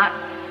astronaut.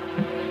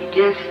 You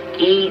just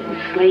eat and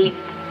sleep.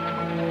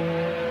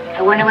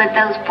 I wonder what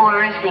those poor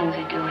Earth things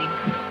are doing.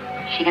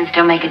 She can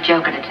still make a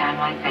joke at a time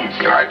like this.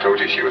 No, I told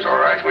you she was all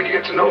right when you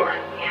get to know her.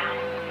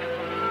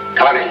 Yeah.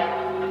 Connie,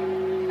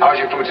 how's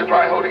your food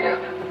supply holding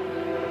up?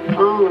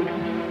 Food.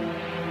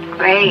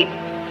 Great.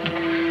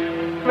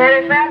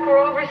 Matter of fact, we're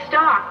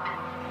overstocked.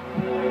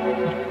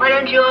 Why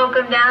don't you all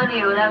come down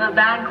here? We'll have a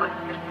banquet.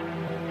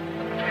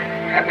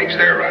 That means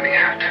they're running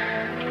out.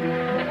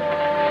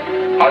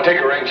 I'll take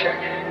a rain check.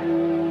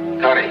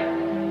 Connie,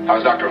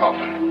 how's Dr.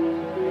 Hoffman?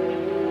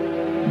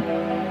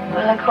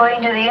 Well,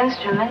 according to the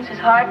instruments, his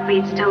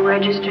heartbeat's still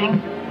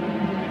registering.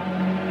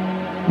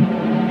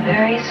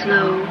 Very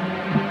slow,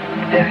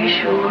 very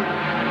sure.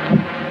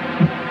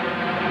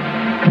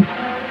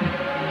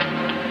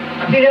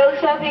 You know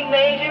something,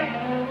 Major?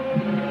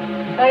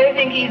 I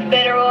think he's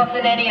better off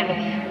than any of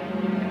us.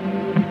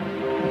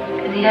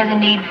 Because he doesn't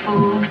need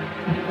food.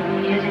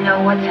 He doesn't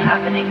know what's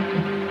happening.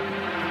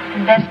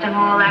 And best of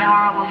all, that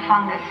horrible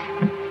fungus.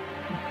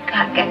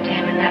 Can't get to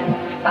him in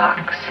that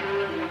box.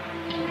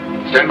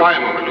 Stand by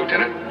a moment,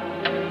 Lieutenant.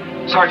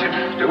 Sergeant,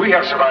 do we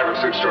have survival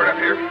suits stored up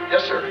here?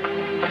 Yes, sir.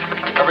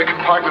 Every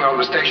compartment on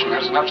the station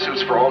has enough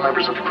suits for all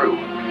members of the crew.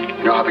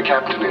 You know how the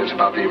captain is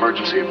about the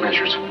emergency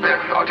measures.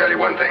 Yeah, I'll tell you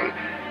one thing.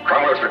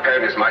 Cromwell's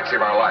preparedness might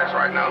save our lives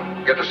right now.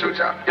 Get the suits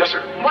out. Yes,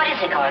 sir. What is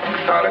it, Gordon?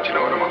 I'll let you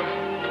know in a moment.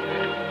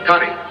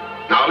 Connie,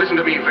 now listen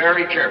to me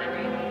very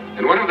carefully.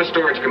 In one of the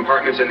storage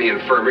compartments in the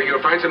infirmary,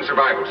 you'll find some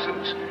survival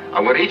suits. I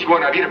want each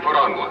one of you to put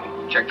on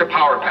one. Check the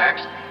power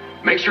packs.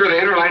 Make sure the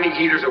inner lining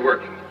heaters are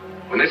working.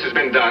 When this has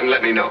been done,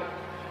 let me know.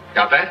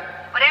 Got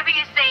that? Whatever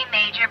you say,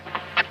 Major.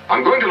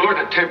 I'm going to lower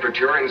the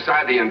temperature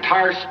inside the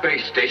entire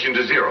space station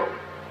to 0.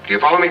 Do you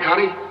follow me,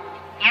 Connie?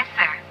 Yes,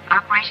 sir.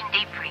 Operation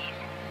Deep Freeze.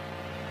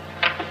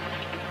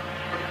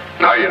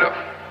 Now you know.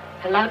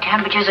 The low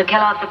temperatures will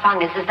kill off the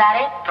fungus, is that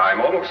it?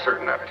 I'm almost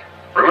certain of it.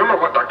 Remember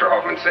what Dr.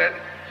 Hoffman said?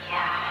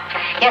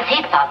 Yes,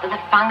 he thought that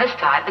the fungus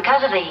died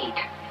because of the heat.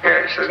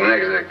 Yes, his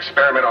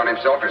experiment on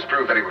himself has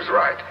proved that he was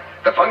right.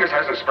 The fungus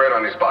hasn't spread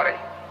on his body.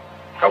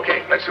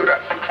 Okay, let's suit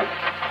up.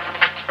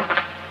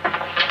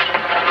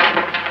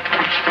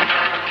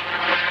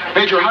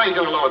 Major, how are you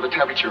going to lower the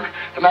temperature?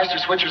 The master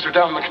switches are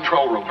down in the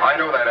control room. I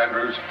know that,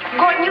 Andrews.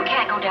 Gordon, you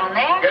can't go down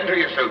there. Get into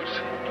your suits.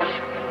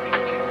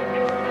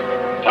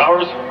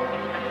 Towers,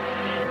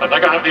 I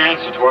think I have the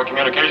answer to our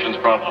communications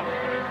problem.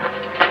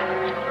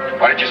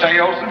 What did you say,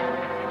 Olson?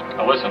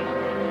 Now listen,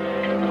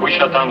 if we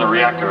shut down the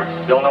reactor,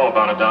 they'll know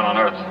about it down on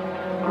Earth.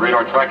 The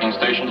radar tracking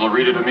stations will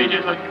read it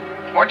immediately.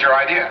 What's your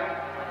idea?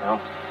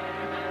 Well,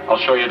 I'll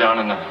show you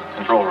down in the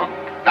control room.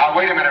 Now,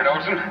 wait a minute,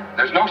 Olson.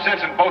 There's no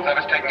sense in both of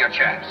us taking a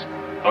chance.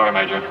 All right,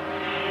 Major.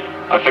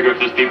 I figure if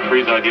this deep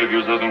freeze idea of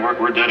yours doesn't work,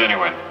 we're dead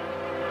anyway.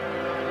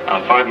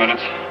 Now, in 5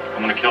 minutes,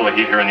 I'm going to kill the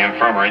heat here in the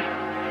infirmary.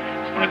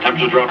 When the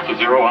temperature drops to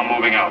 0, I'm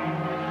moving out.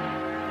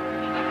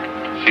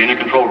 See you in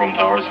the control room,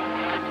 Towers.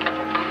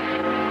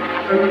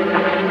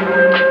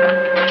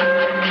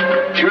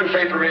 You and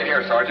Faith remain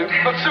here, Sergeant.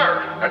 But,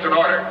 sir. That's an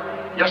order.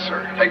 Yes,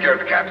 sir. Take care of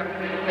the captain.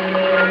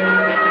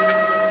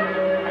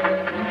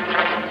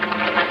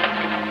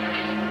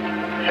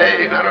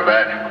 Hey, none of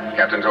that.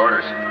 Captain's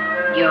orders.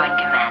 You're in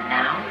command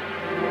now.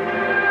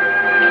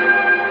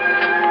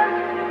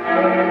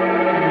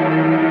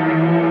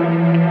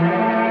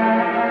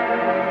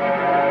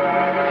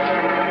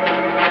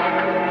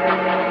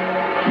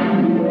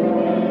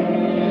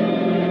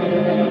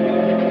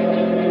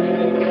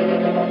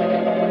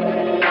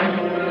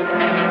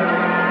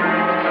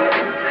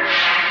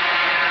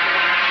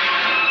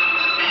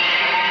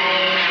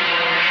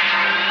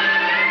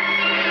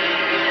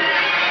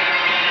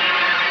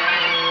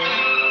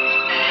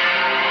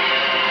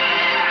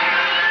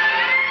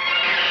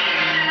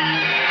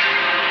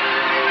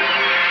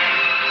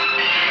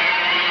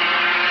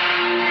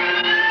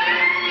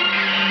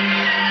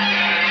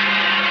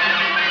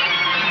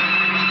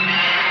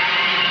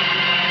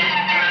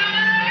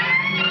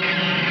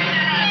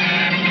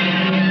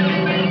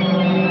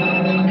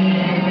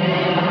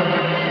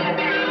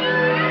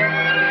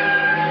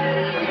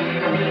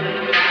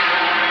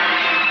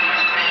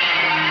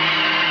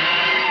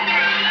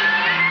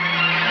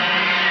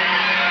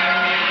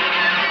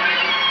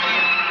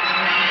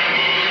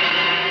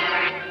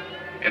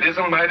 It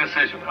isn't my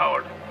decision,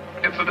 Howard.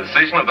 It's the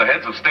decision of the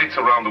heads of states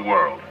around the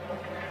world.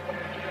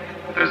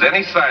 If there's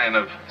any sign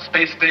of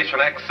Space Station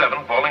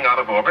X7 falling out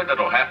of orbit,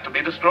 it'll have to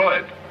be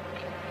destroyed.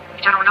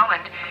 General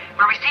Noland,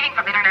 we're receiving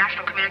from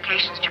International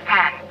Communications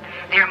Japan.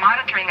 They are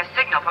monitoring a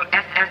signal from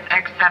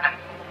SSX7.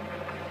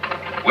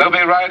 We'll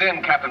be right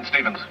in, Captain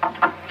Stevens.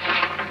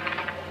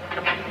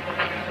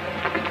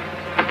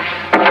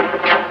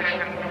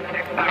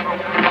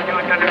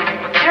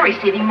 They're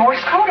receiving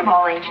Morse code of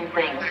all ancient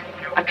things.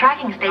 A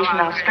tracking station in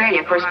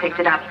Australia first picked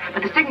it up,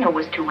 but the signal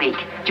was too weak.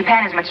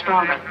 Japan is much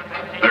stronger.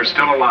 They're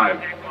still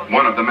alive.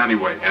 One of them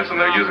anyway. Yes, and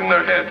they're using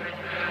their head.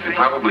 They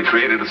probably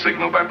created a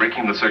signal by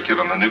breaking the circuit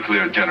on the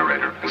nuclear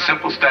generator. A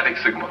simple static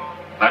signal.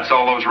 That's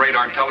all those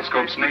radar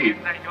telescopes need.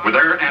 With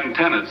their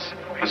antennas,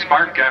 a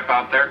spark gap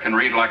out there can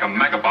read like a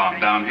megabomb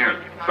down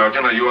here.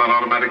 Sergeant, are you on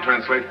automatic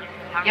translate?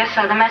 Yes,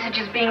 sir. The message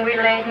is being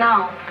relayed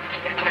now.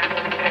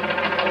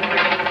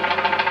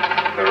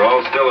 They're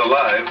all still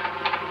alive.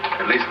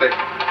 At least they...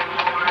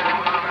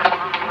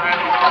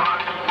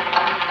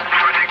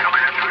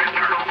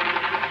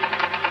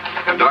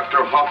 And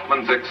Dr.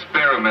 Hoffman's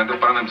experiment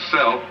upon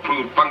himself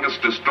proved fungus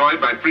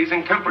destroyed by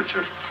freezing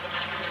temperature.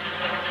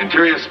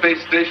 Interior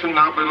space station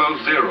now below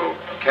 0.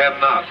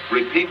 Cannot,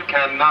 repeat,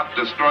 cannot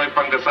destroy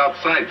fungus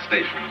outside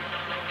station.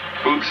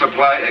 Food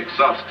supply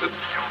exhausted.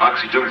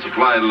 Oxygen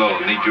supply low.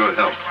 Need your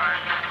help.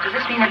 Does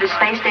this mean that the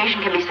space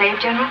station can be saved,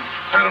 General?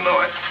 I don't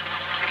know.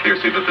 Here,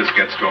 see that this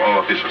gets to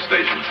all official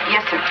stations.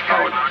 Yes, sir.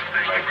 Howard.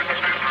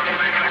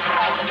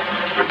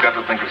 We've got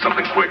to think of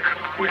something quick.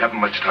 We haven't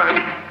much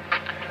time.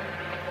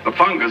 The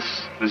fungus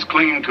is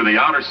clinging to the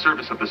outer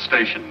surface of the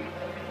station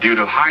due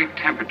to high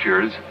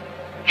temperatures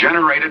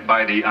generated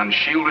by the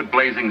unshielded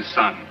blazing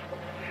sun.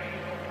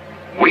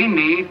 We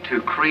need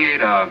to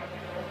create a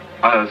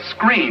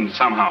screen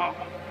somehow.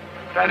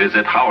 That is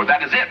it, Howard.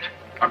 That is it.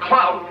 A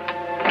cloud.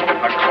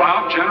 A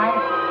cloud, General?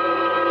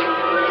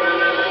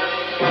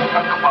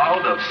 A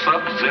cloud of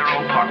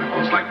sub-zero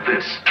particles like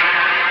this.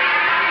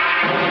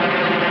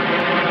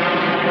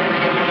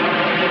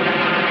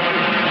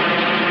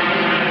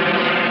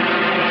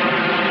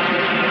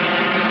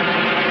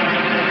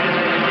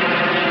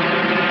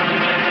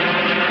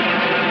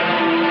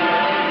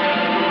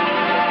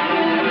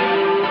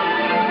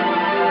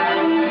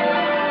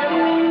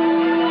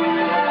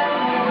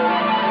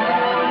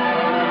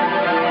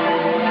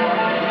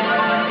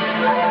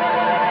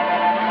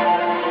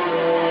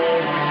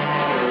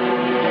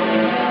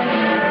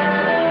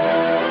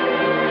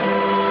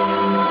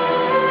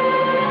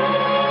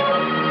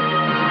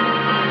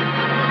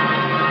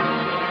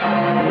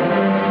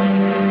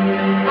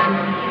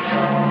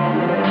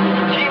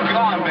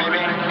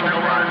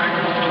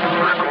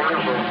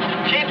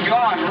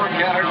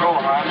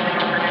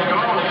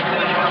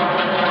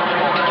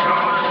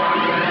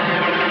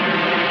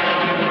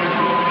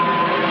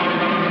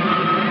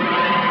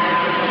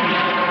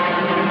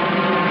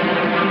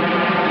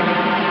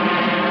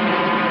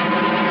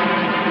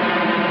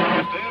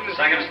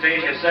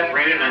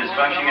 Separated and is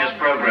functioning as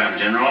programmed,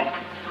 General.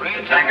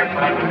 The tanker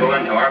pod will go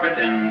into orbit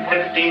in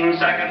 15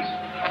 seconds.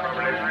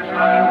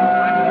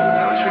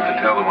 I wish we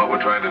could tell them what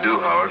we're trying to do,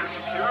 Howard.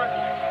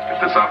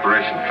 If this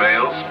operation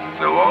fails,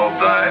 they'll all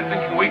die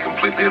thinking we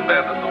completely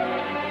abandoned them.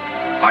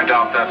 I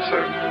doubt that,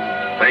 sir.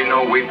 They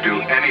know we'd do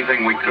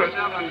anything we could.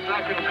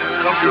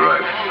 I hope you're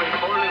right.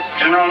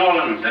 General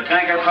Nolan, the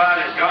tanker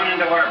pod has gone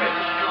into orbit.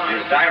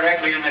 It is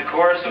directly in the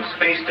course of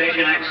Space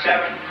Station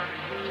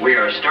X7. We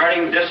are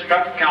starting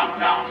destruct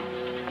countdown.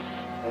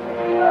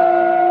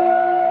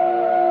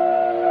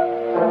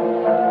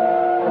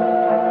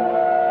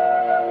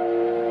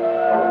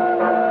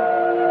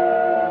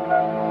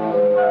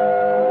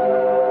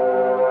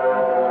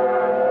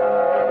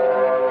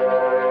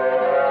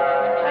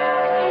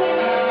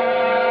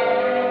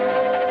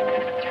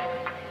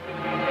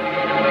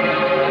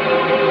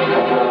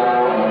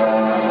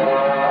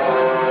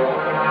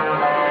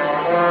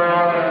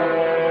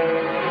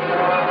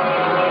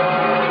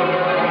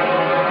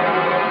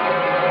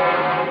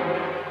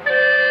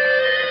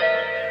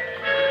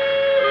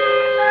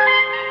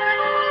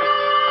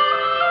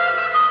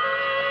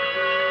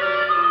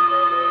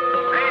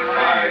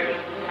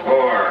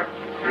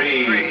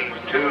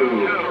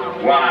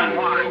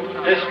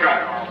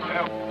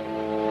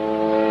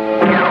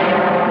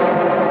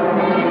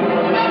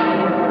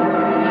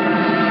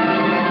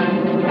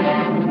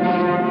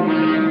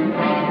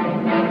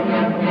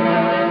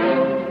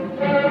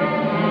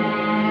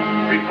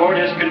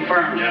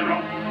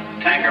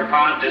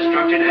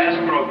 Destructed as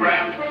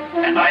programmed.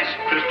 An ice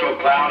crystal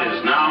cloud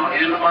is now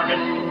in orbit.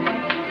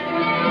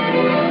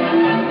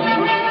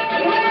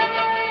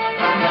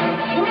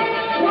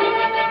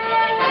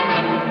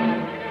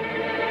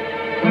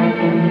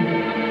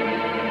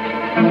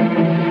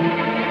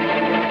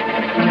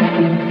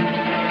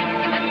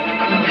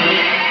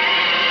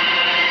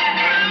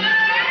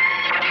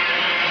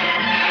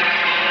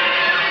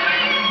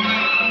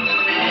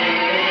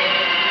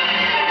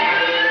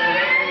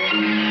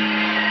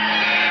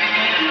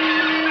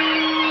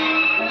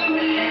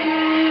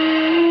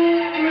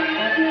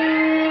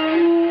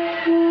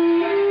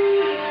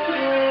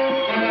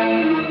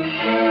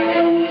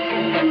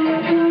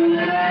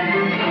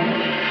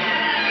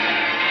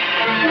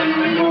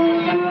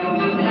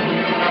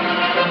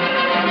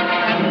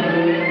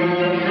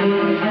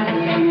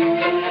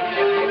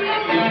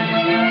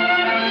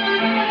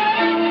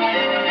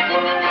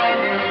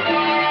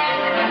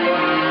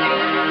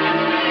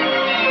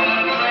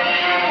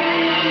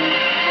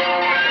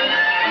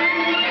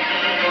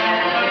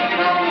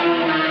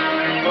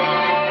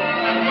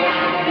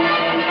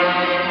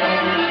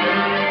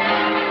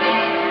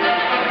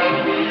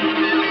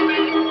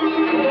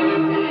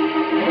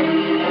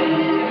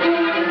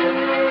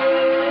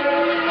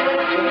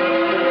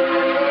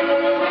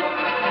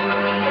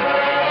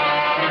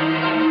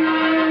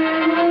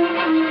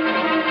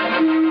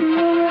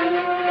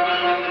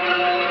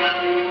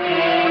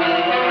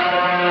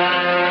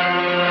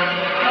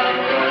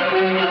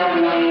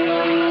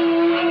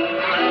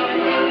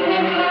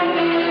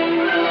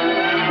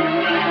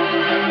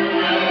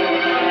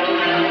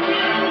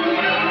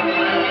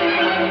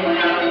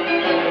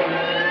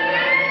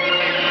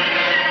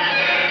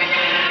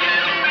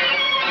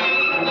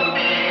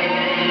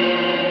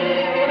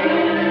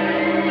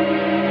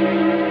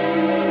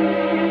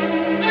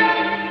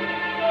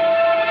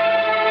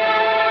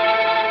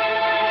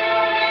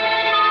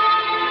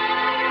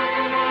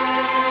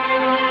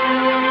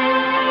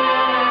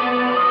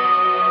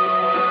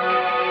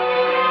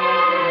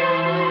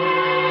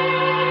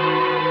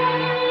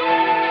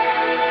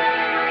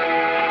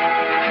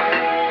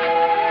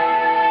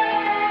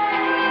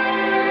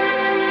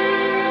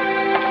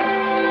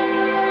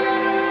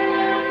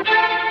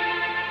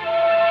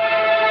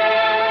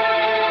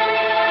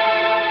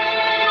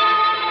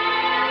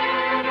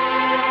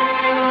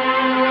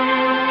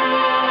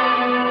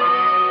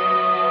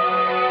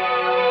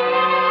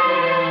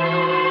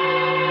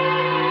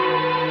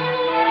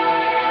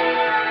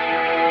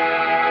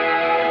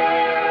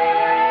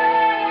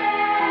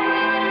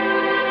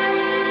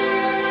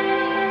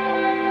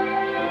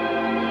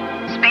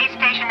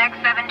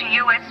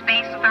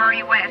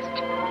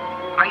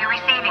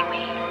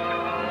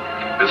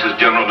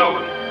 General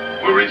Nolan,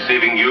 we're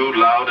receiving you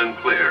loud and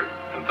clear,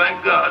 and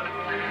thank God.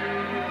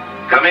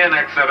 Come in,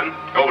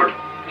 X7. Over.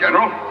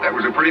 General, that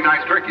was a pretty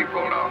nice trick you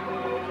pulled off.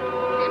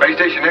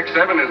 Space Station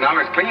X7 is now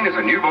as clean as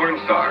a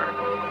newborn star.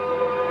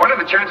 What are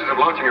the chances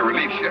of launching a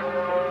relief ship?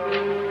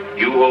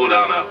 You hold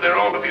on out there,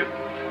 all of you.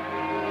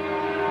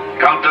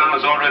 Countdown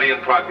is already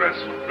in progress.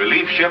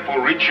 Relief ship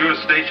will reach your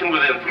station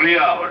within 3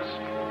 hours.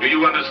 Do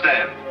you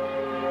understand?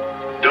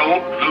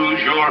 Don't lose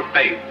your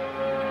faith.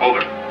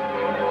 Over.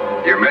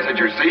 Your message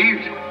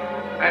received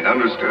and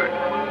understood.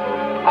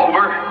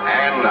 Over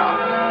and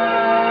out.